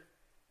word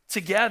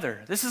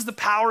together. This is the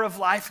power of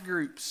life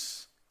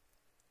groups.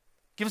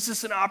 It gives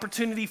us an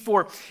opportunity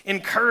for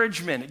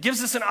encouragement. It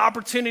gives us an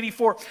opportunity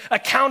for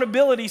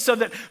accountability so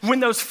that when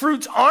those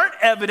fruits aren't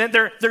evident,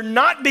 they're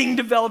not being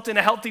developed in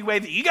a healthy way,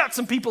 that you got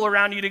some people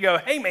around you to go,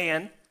 hey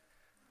man,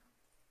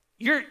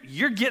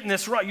 You're getting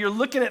this wrong. You're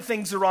looking at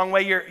things the wrong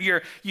way.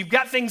 You've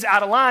got things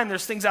out of line.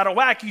 There's things out of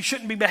whack. You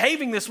shouldn't be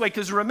behaving this way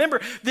because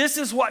remember, this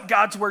is what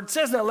God's word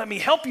says. Now let me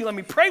help you. Let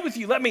me pray with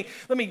you. Let me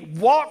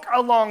walk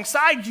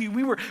alongside you.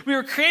 We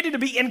were created to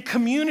be in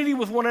community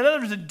with one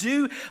another, to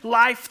do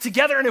life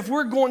together. And if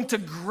we're going to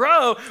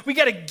grow, we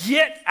got to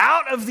get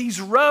out of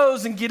these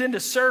rows and get into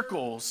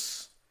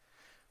circles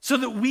so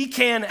that we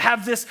can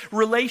have this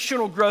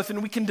relational growth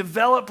and we can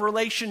develop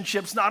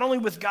relationships not only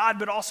with God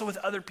but also with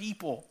other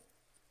people.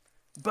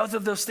 Both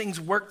of those things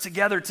work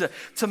together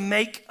to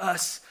make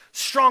us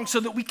strong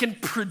so that we can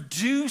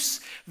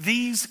produce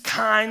these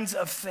kinds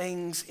of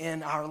things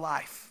in our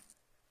life.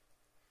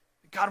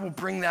 God will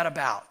bring that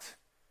about.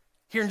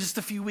 Here in just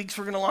a few weeks,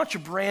 we're going to launch a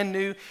brand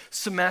new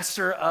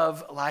semester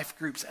of life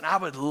groups. And I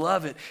would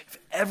love it if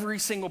every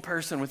single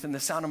person within the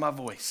sound of my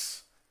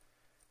voice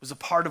was a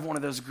part of one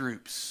of those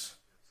groups.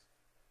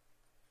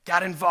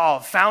 Got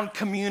involved, found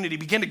community,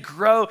 began to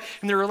grow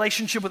in their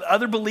relationship with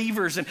other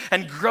believers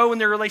and grow in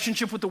their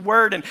relationship with the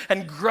word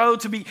and grow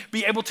to be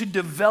able to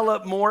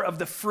develop more of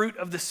the fruit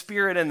of the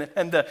Spirit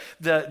and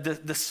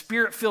the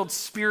Spirit-filled,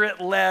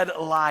 Spirit-led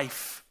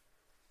life.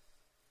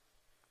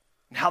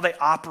 And how they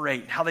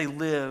operate, how they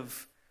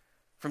live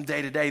from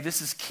day to day.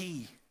 This is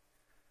key.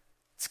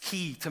 It's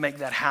key to make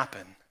that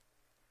happen.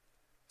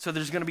 So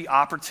there's going to be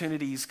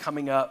opportunities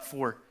coming up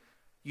for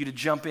you to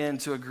jump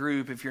into a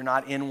group if you're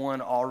not in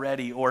one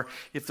already, or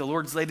if the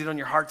Lord's laid it on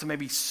your heart to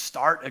maybe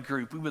start a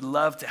group. We would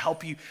love to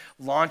help you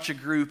launch a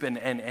group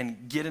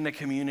and get in a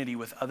community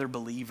with other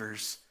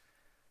believers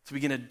to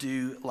begin to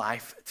do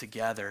life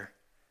together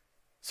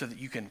so that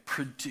you can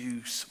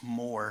produce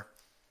more,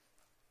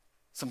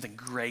 something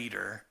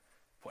greater,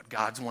 what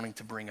God's wanting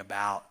to bring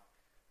about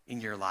in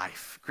your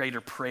life.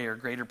 Greater prayer,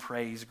 greater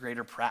praise,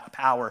 greater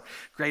power,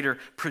 greater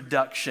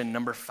production.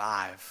 Number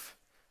 5,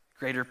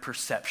 greater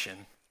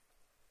perception.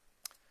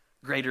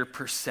 Greater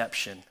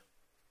perception.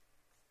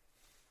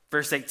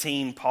 Verse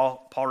 18,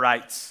 Paul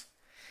writes,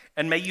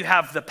 and may you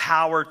have the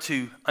power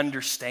to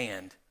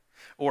understand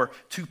or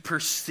to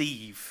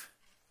perceive,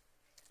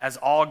 as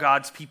all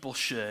God's people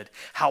should,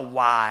 how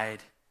wide,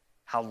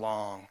 how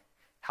long,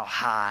 how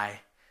high,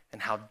 and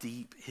how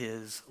deep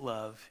his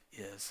love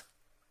is.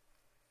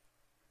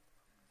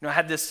 You know, I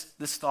had this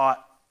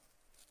thought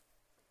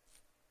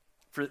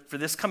for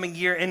this coming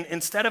year, and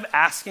instead of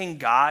asking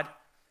God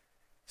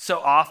so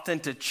often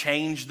to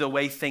change the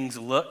way things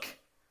look,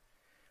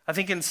 I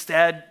think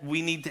instead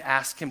we need to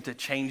ask him to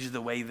change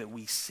the way that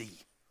we see.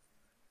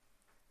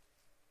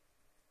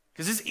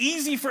 Because it's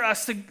easy for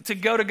us to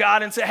go to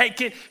God and say, hey,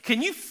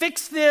 can you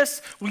fix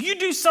this? Will you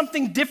do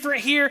something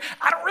different here?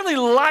 I don't really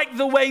like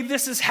the way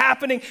this is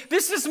happening.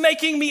 This is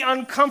making me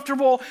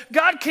uncomfortable.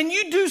 God, can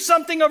you do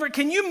something over it?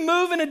 Can you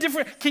move in a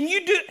different, can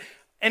you do?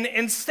 And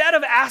instead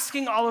of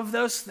asking all of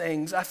those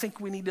things, I think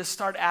we need to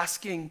start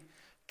asking,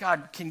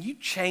 God, can you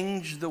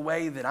change the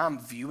way that I'm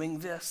viewing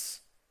this?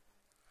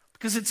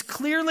 Because it's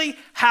clearly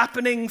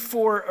happening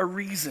for a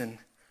reason.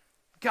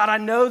 God, I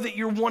know that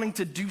you're wanting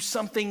to do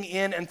something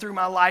in and through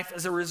my life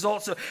as a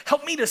result. So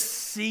help me to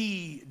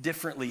see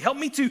differently. Help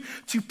me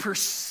to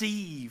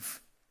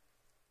perceive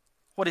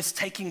what is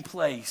taking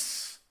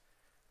place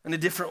in a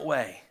different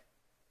way.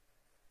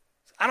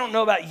 I don't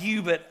know about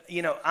you, but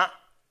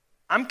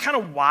I'm kind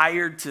of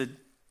wired to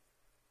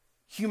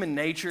human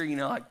nature,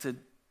 like to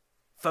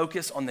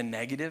focus on the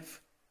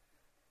negative.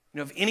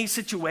 If any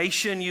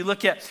situation, you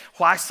look at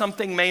why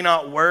something may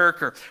not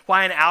work or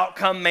why an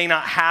outcome may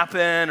not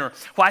happen or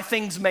why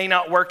things may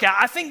not work out.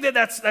 I think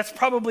that's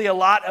probably a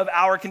lot of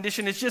our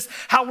condition. It's just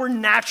how we're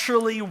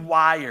naturally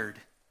wired.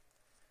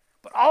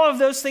 But all of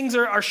those things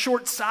are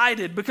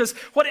short-sighted because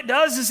what it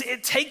does is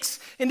it takes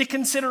into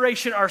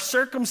consideration our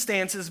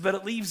circumstances, but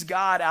it leaves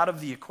God out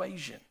of the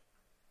equation.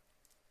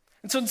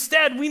 And so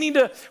instead, we need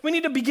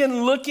to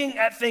begin looking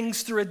at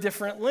things through a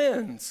different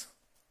lens.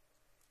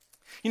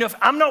 If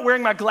I'm not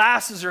wearing my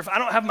glasses or if I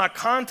don't have my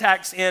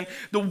contacts in,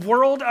 the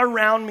world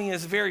around me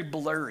is very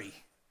blurry.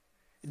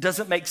 It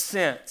doesn't make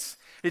sense.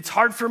 It's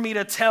hard for me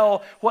to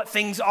tell what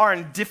things are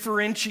and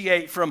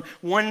differentiate from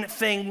one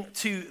thing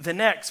to the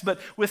next. But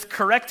with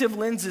corrective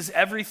lenses,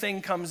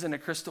 everything comes in a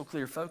crystal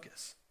clear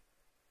focus.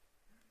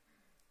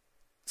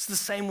 It's the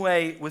same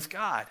way with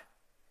God.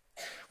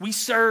 We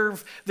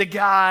serve the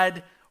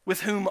God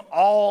with whom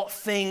all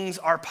things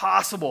are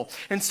possible.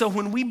 And so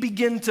when we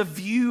begin to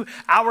view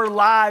our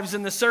lives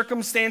and the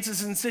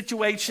circumstances and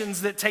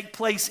situations that take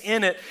place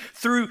in it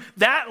through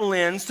that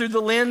lens, through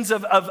the lens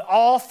of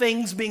all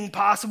things being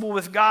possible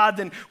with God,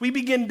 then we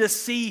begin to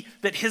see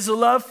that his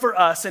love for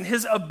us and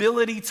his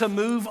ability to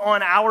move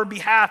on our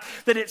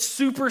behalf, that it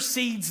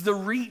supersedes the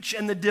reach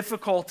and the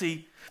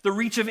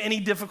reach of any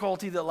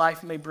difficulty that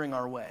life may bring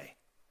our way.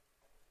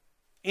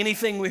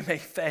 Anything we may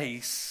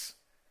face,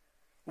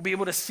 we'll be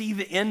able to see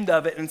the end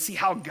of it and see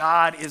how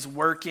God is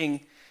working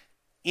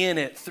in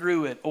it,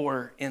 through it,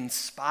 or in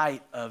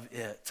spite of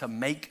it to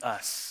make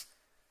us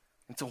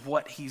into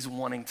what he's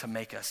wanting to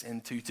make us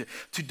into,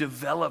 to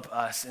develop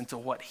us into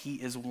what he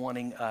is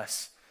wanting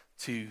us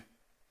to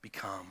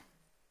become.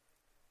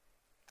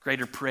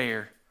 Greater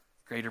prayer,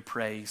 greater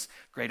praise,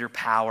 greater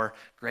power,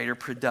 greater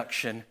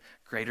production,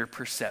 greater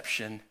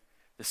perception.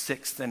 The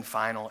sixth and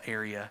final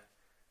area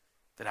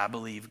that I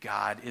believe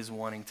God is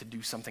wanting to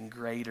do something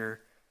greater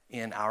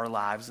in our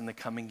lives in the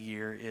coming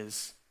year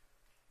is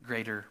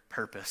greater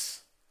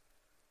purpose.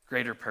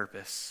 Greater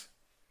purpose.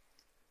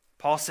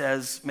 Paul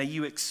says, may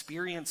you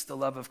experience the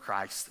love of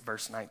Christ,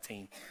 verse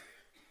 19,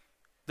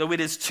 though it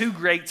is too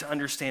great to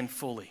understand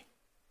fully.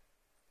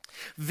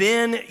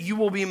 Then you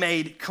will be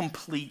made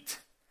complete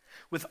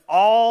with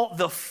all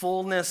the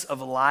fullness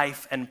of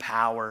life and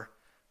power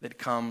that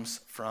comes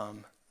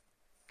from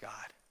God.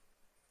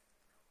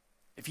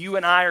 If you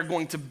and I are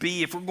going to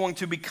be, if we're going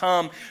to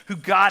become who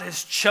God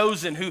has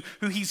chosen, who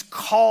he's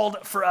called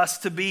for us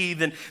to be,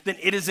 then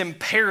it is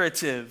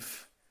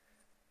imperative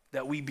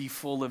that we be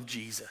full of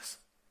Jesus.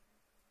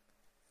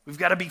 We've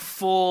got to be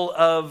full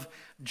of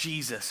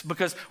Jesus,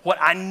 because what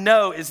I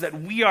know is that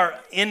we are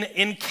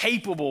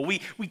incapable. We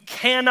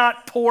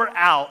cannot pour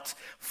out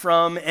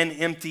from an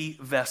empty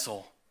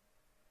vessel.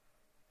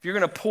 If you're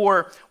going to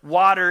pour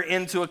water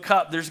into a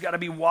cup, there's got to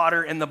be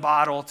water in the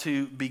bottle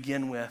to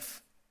begin with.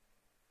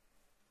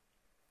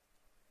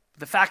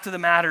 The fact of the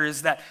matter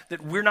is that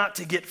we're not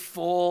to get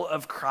full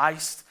of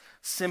Christ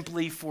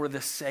simply for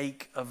the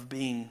sake of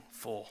being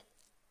full.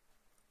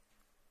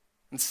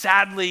 And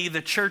sadly,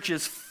 the church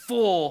is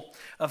full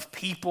of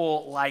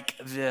people like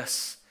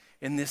this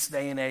in this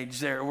day and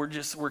age.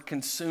 We're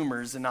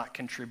consumers and not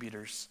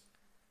contributors.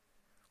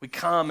 We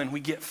come and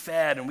we get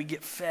fed and we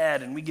get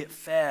fed and we get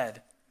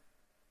fed.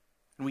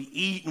 And we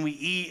eat and we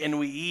eat and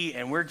we eat,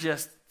 and we're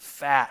just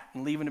fat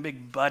and leaving a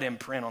big butt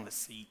imprint on the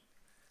seat.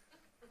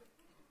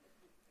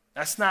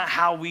 That's not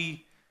how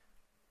we've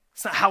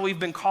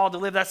been called to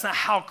live. That's not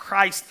how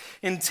Christ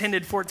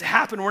intended for it to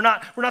happen. We're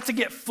not to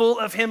get full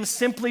of him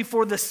simply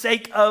for the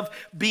sake of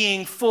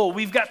being full.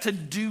 We've got to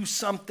do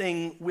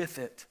something with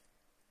it.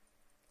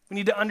 We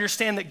need to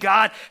understand that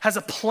God has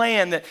a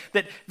plan,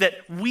 that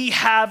we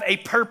have a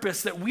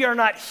purpose, that we are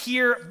not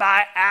here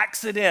by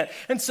accident.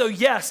 And so,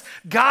 yes,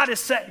 God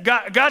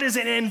is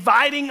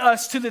inviting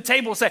us to the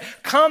table, say,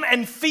 come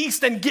and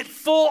feast and get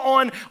full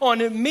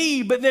on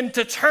me, but then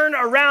to turn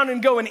around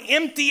and go and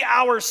empty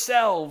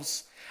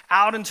ourselves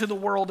out into the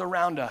world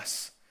around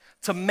us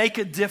to make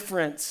a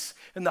difference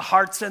in the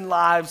hearts and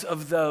lives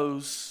of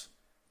those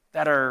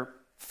that are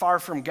far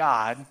from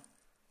God,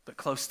 but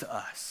close to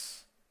us.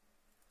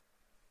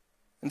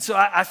 And so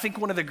I think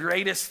one of the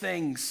greatest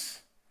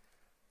things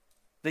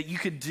that you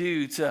could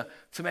do to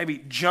maybe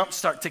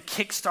jumpstart, to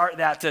kickstart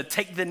that, to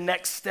take the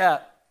next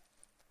step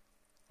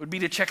would be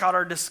to check out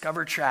our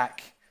Discover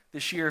Track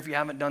this year if you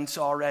haven't done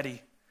so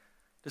already.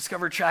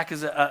 Discover Track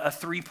is a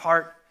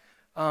three-part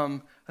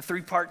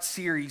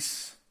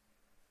series.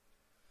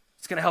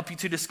 It's going to help you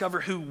to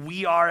discover who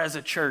we are as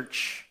a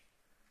church,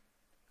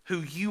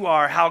 who you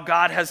are, how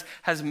God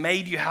has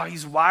made you, how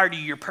he's wired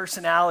you, your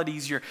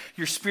personalities, your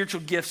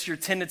spiritual gifts, your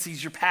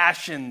tendencies, your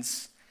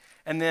passions,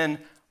 and then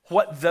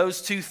what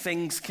those two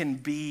things can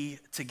be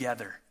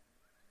together.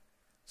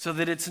 So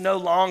that it's no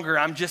longer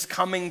I'm just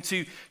coming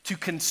to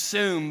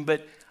consume,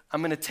 but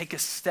I'm going to take a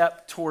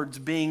step towards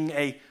being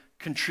a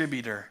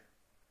contributor.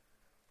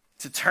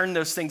 To turn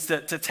those things, to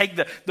take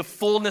the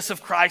fullness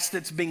of Christ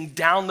that's being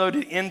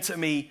downloaded into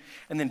me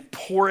and then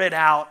pour it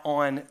out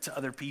on to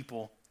other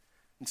people.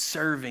 And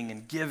serving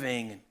and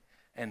giving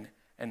and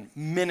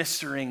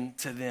ministering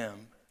to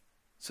them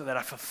so that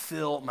I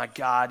fulfill my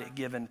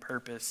God-given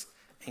purpose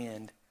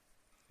and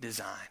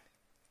design.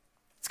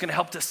 It's going to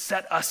help to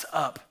set us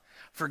up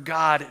for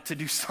God to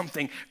do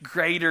something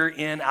greater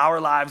in our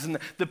lives. And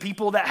the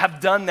people that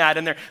have done that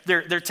and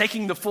they're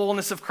taking the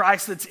fullness of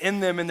Christ that's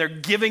in them and they're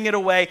giving it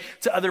away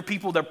to other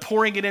people. They're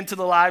pouring it into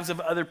the lives of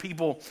other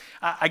people.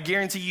 I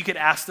guarantee you could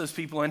ask those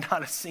people and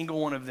not a single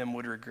one of them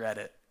would regret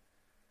it.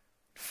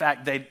 In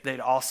fact, they'd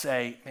all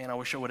say, man, I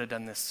wish I would have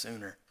done this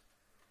sooner.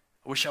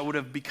 I wish I would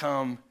have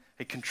become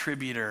a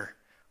contributor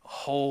a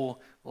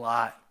whole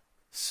lot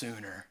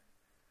sooner.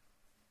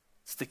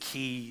 It's the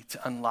key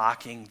to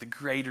unlocking the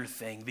greater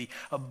thing, the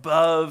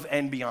above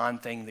and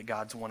beyond thing that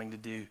God's wanting to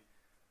do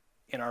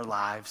in our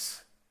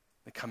lives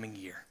the coming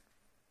year.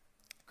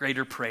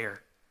 Greater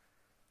prayer,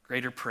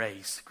 greater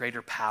praise,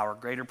 greater power,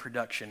 greater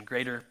production,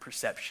 greater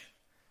perception,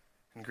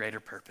 and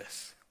greater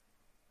purpose.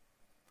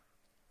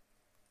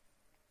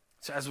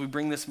 So as we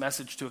bring this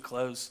message to a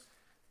close,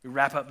 we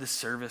wrap up this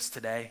service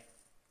today.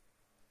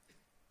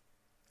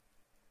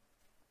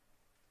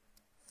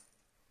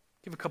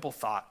 Give a couple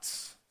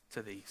thoughts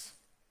to these.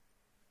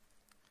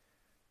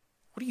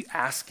 What are you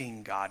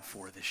asking God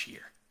for this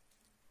year?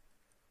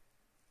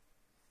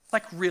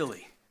 Like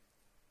really?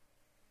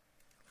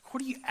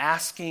 What are you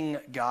asking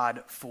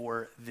God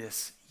for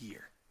this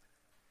year?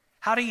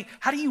 How do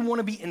you want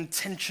to be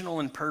intentional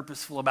and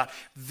purposeful about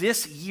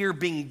this year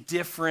being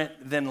different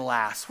than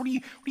last? What are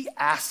you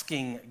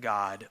asking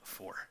God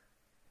for?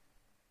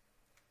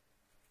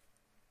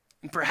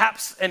 And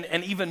perhaps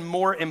an even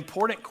more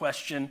important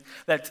question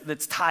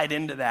that's tied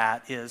into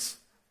that is,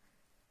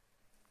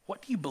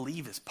 what do you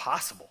believe is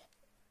possible?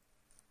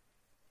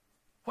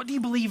 What do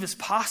you believe is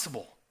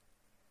possible?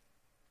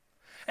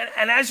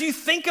 And as you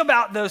think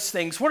about those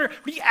things, what are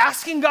you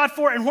asking God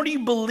for and what are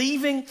you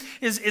believing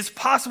is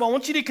possible? I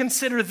want you to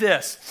consider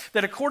this,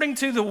 that according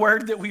to the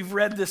word that we've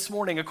read this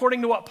morning,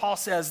 according to what Paul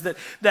says,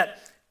 that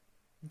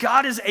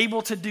God is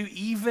able to do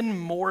even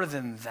more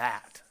than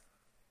that.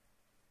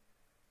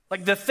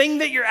 Like the thing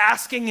that you're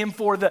asking him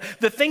for, the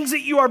things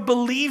that you are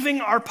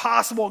believing are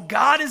possible,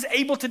 God is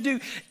able to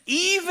do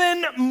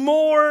even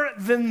more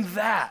than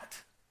that.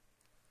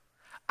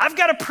 I've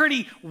got a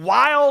pretty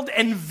wild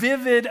and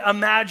vivid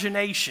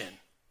imagination,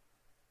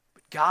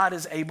 but God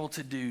is able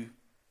to do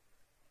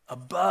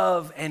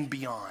above and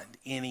beyond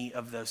any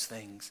of those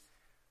things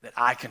that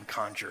I can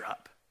conjure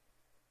up.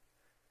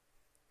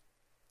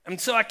 And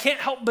so I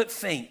can't help but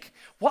think,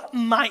 what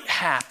might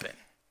happen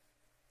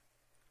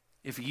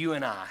if you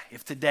and I,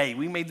 if today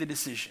we made the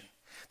decision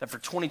that for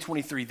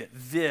 2023 that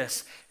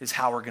this is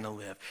how we're going to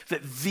live,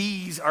 that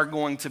these are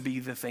going to be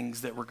the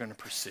things that we're going to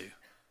pursue?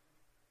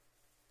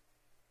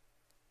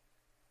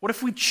 What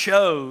if we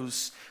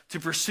chose to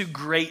pursue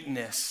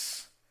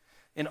greatness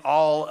in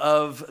all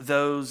of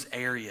those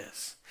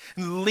areas?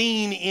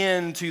 Lean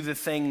into the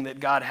thing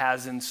that God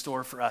has in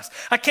store for us.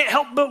 I can't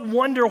help but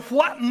wonder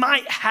what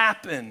might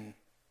happen.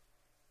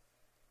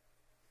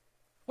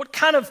 What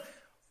kind of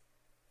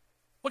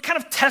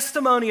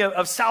testimony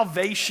of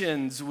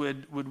salvations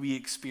would we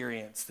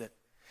experience? That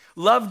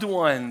loved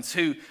ones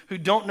who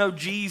don't know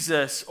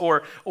Jesus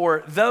or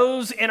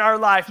those in our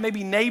life,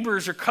 maybe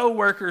neighbors or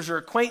coworkers or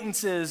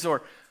acquaintances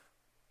or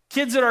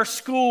kids at our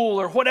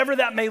school or whatever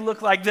that may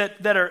look like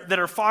that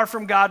are far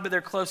from God but they're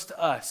close to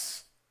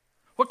us.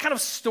 What kind of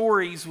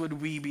stories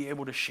would we be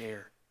able to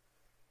share?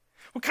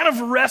 What kind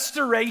of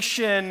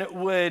restoration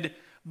would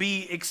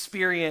be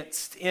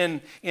experienced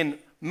in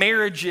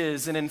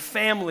marriages and in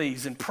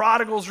families and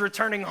prodigals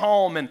returning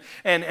home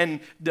and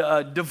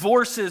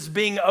divorces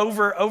being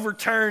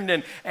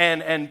overturned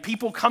and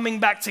people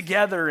coming back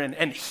together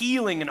and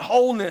healing and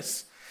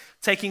wholeness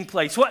taking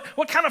place?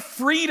 What kind of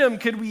freedom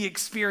could we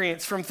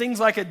experience from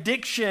things like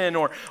addiction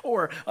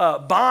or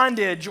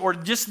bondage or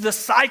just the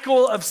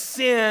cycle of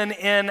sin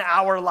in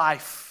our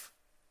life?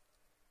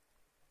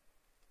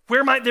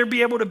 Where might there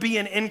be able to be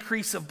an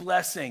increase of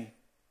blessing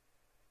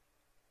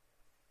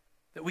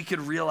that we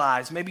could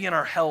realize, maybe in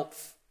our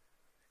health,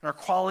 in our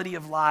quality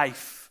of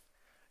life,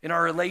 in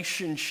our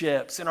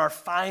relationships, in our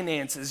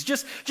finances.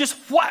 Just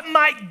what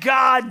might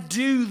God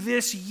do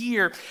this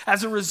year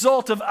as a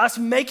result of us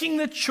making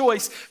the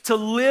choice to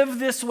live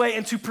this way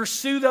and to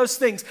pursue those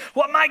things?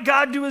 What might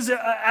God do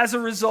as a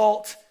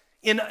result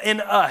in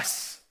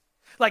us?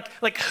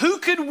 Like who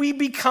could we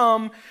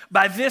become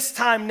by this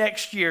time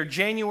next year,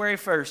 January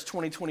 1st,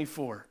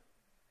 2024,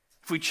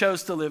 if we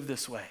chose to live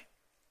this way?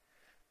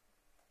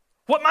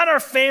 What might our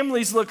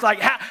families look like?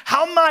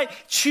 How might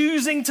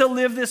choosing to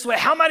live this way,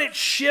 how might it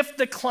shift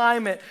the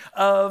climate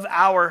of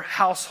our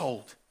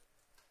household?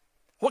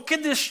 What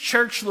could this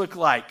church look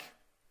like?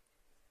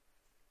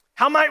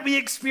 How might we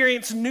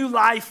experience new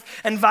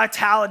life and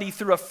vitality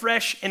through a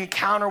fresh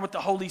encounter with the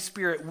Holy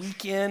Spirit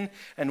week in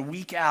and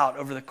week out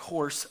over the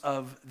course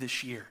of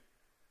this year?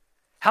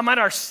 How might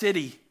our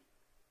city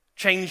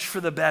change for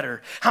the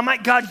better? How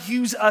might God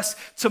use us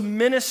to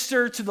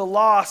minister to the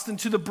lost and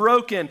to the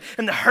broken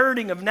and the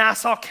hurting of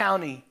Nassau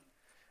County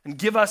and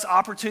give us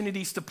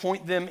opportunities to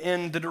point them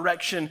in the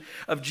direction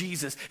of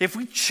Jesus? If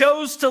we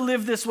chose to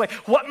live this way,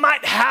 what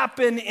might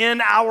happen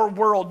in our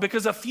world?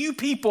 Because a few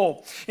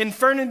people in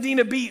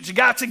Fernandina Beach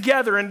got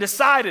together and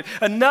decided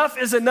enough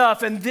is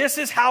enough, and this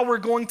is how we're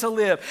going to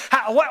live.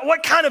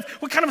 What kind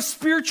of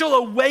spiritual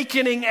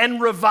awakening and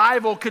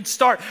revival could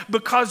start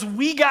because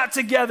we got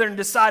together and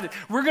decided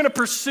we're going to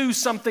pursue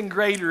something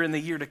greater in the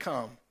year to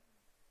come?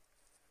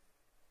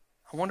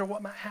 I wonder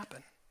what might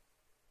happen.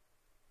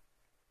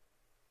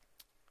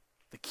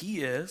 The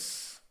key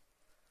is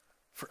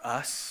for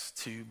us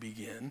to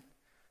begin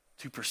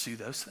to pursue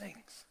those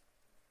things,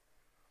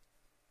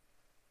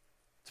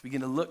 to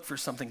begin to look for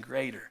something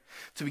greater,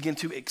 to begin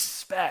to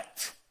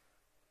expect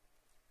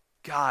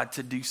God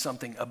to do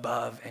something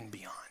above and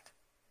beyond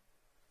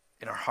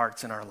in our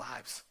hearts and our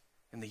lives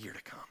in the year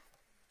to come.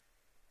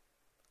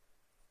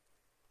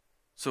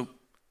 So,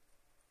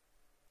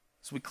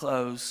 as we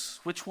close,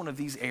 which one of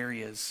these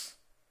areas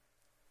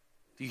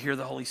do you hear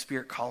the Holy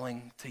Spirit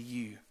calling to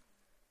you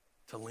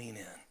to lean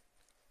in?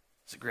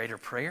 Is it greater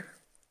prayer?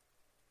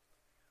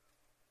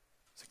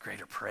 Is it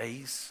greater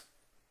praise?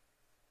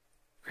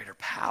 Greater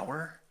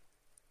power?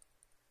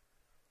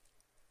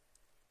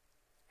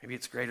 Maybe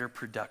it's greater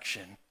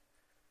production,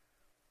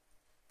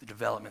 the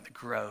development, the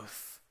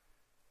growth,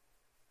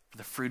 for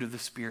the fruit of the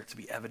Spirit to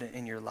be evident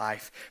in your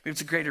life. Maybe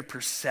it's a greater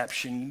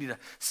perception. You need to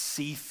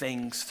see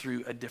things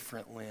through a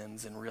different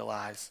lens and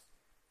realize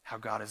how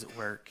God is at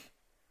work.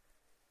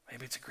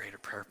 Maybe it's a greater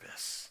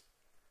purpose.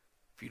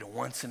 For you to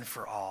once and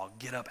for all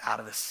get up out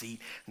of the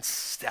seat and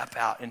step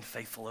out in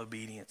faithful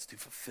obedience to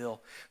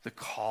fulfill the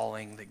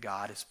calling that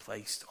God has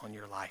placed on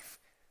your life.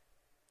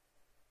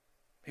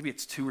 Maybe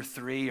it's 2 or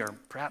 3 or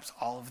perhaps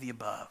all of the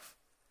above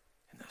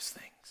in those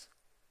things.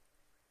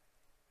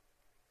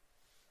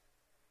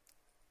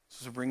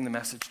 So to bring the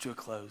message to a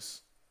close,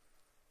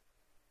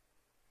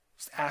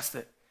 just ask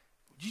that,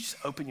 would you just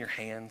open your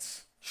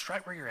hands, just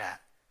right where you're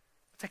at.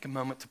 Take a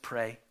moment to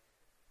pray.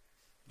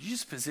 Would you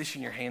just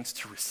position your hands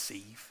to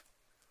receive?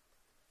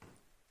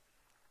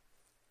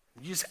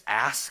 Would you just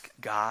ask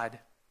God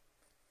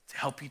to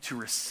help you to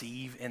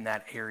receive in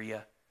that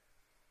area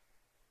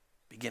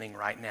beginning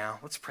right now?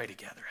 Let's pray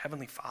together.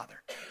 Heavenly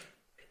Father,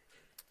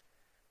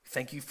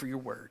 thank you for your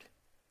word.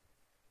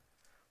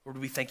 Lord,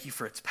 we thank you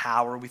for its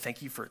power. We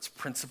thank you for its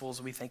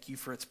principles. We thank you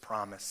for its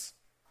promise.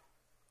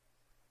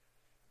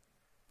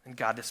 And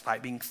God,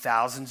 despite being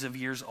thousands of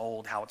years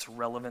old, how it's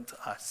relevant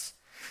to us.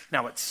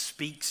 Now it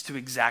speaks to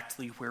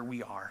exactly where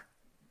we are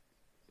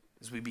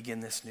as we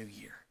begin this new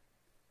year.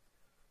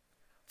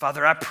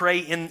 Father, I pray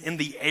in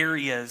the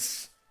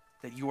areas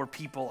that your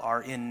people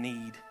are in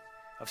need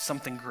of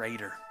something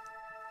greater.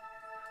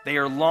 They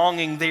are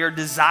longing, they are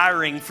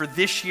desiring for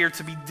this year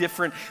to be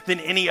different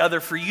than any other,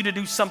 for you to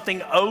do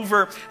something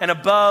over and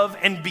above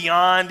and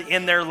beyond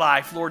in their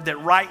life. Lord, that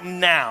right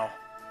now,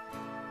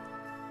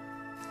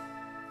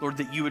 Lord,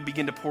 that you would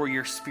begin to pour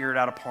your Spirit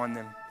out upon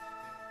them.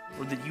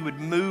 Lord, that you would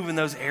move in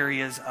those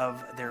areas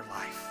of their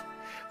life.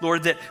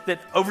 Lord, that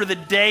over the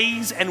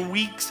days and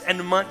weeks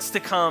and months to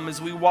come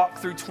as we walk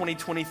through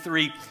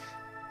 2023,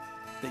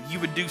 that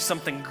you would do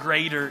something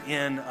greater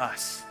in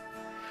us.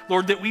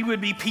 Lord, that we would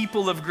be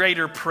people of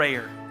greater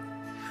prayer.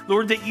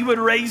 Lord, that you would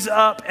raise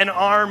up an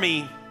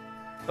army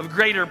of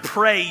greater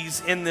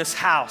praise in this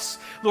house.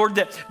 Lord,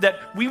 that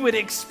we would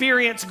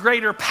experience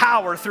greater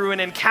power through an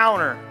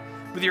encounter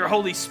with your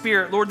Holy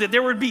Spirit. Lord, that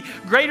there would be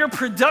greater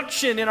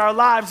production in our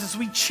lives as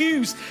we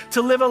choose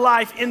to live a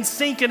life in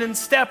sync and in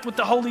step with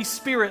the Holy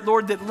Spirit.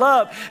 Lord, that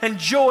love and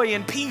joy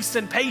and peace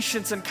and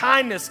patience and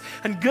kindness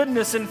and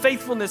goodness and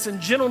faithfulness and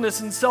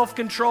gentleness and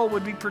self-control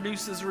would be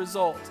produced as a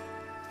result.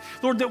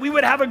 Lord, that we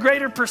would have a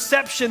greater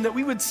perception, that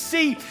we would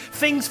see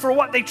things for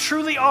what they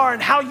truly are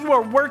and how you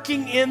are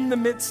working in the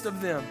midst of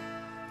them.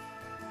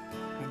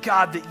 And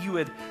God, that you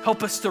would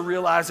help us to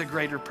realize a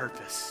greater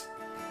purpose.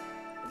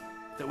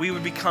 That we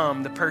would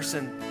become the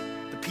person,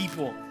 the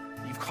people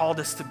you've called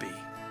us to be.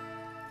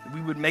 That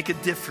we would make a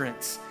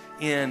difference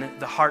in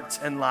the hearts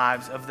and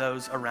lives of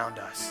those around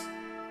us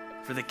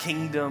for the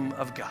kingdom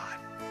of God.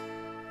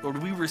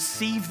 Lord, we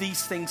receive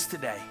these things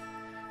today.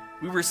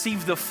 We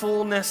receive the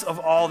fullness of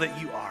all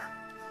that you are.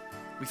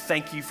 We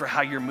thank you for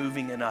how you're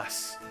moving in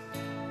us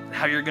and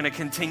how you're going to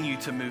continue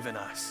to move in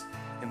us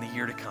in the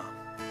year to come.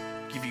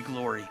 Give you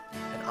glory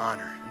and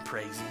honor and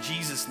praise. In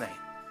Jesus' name,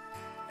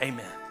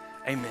 amen,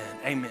 amen,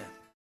 amen.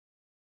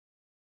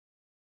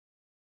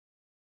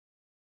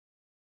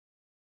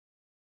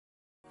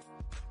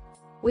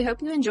 We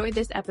hope you enjoyed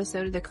this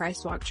episode of the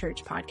Christ Walk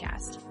Church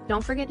podcast.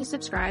 Don't forget to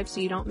subscribe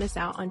so you don't miss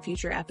out on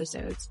future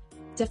episodes.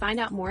 To find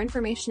out more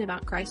information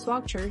about Christ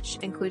Walk Church,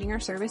 including our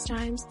service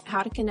times,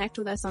 how to connect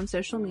with us on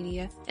social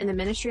media, and the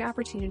ministry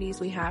opportunities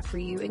we have for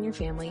you and your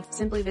family,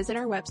 simply visit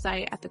our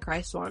website at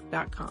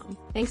thechristwalk.com.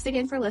 Thanks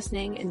again for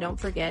listening, and don't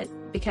forget,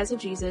 because of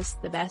Jesus,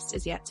 the best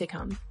is yet to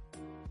come.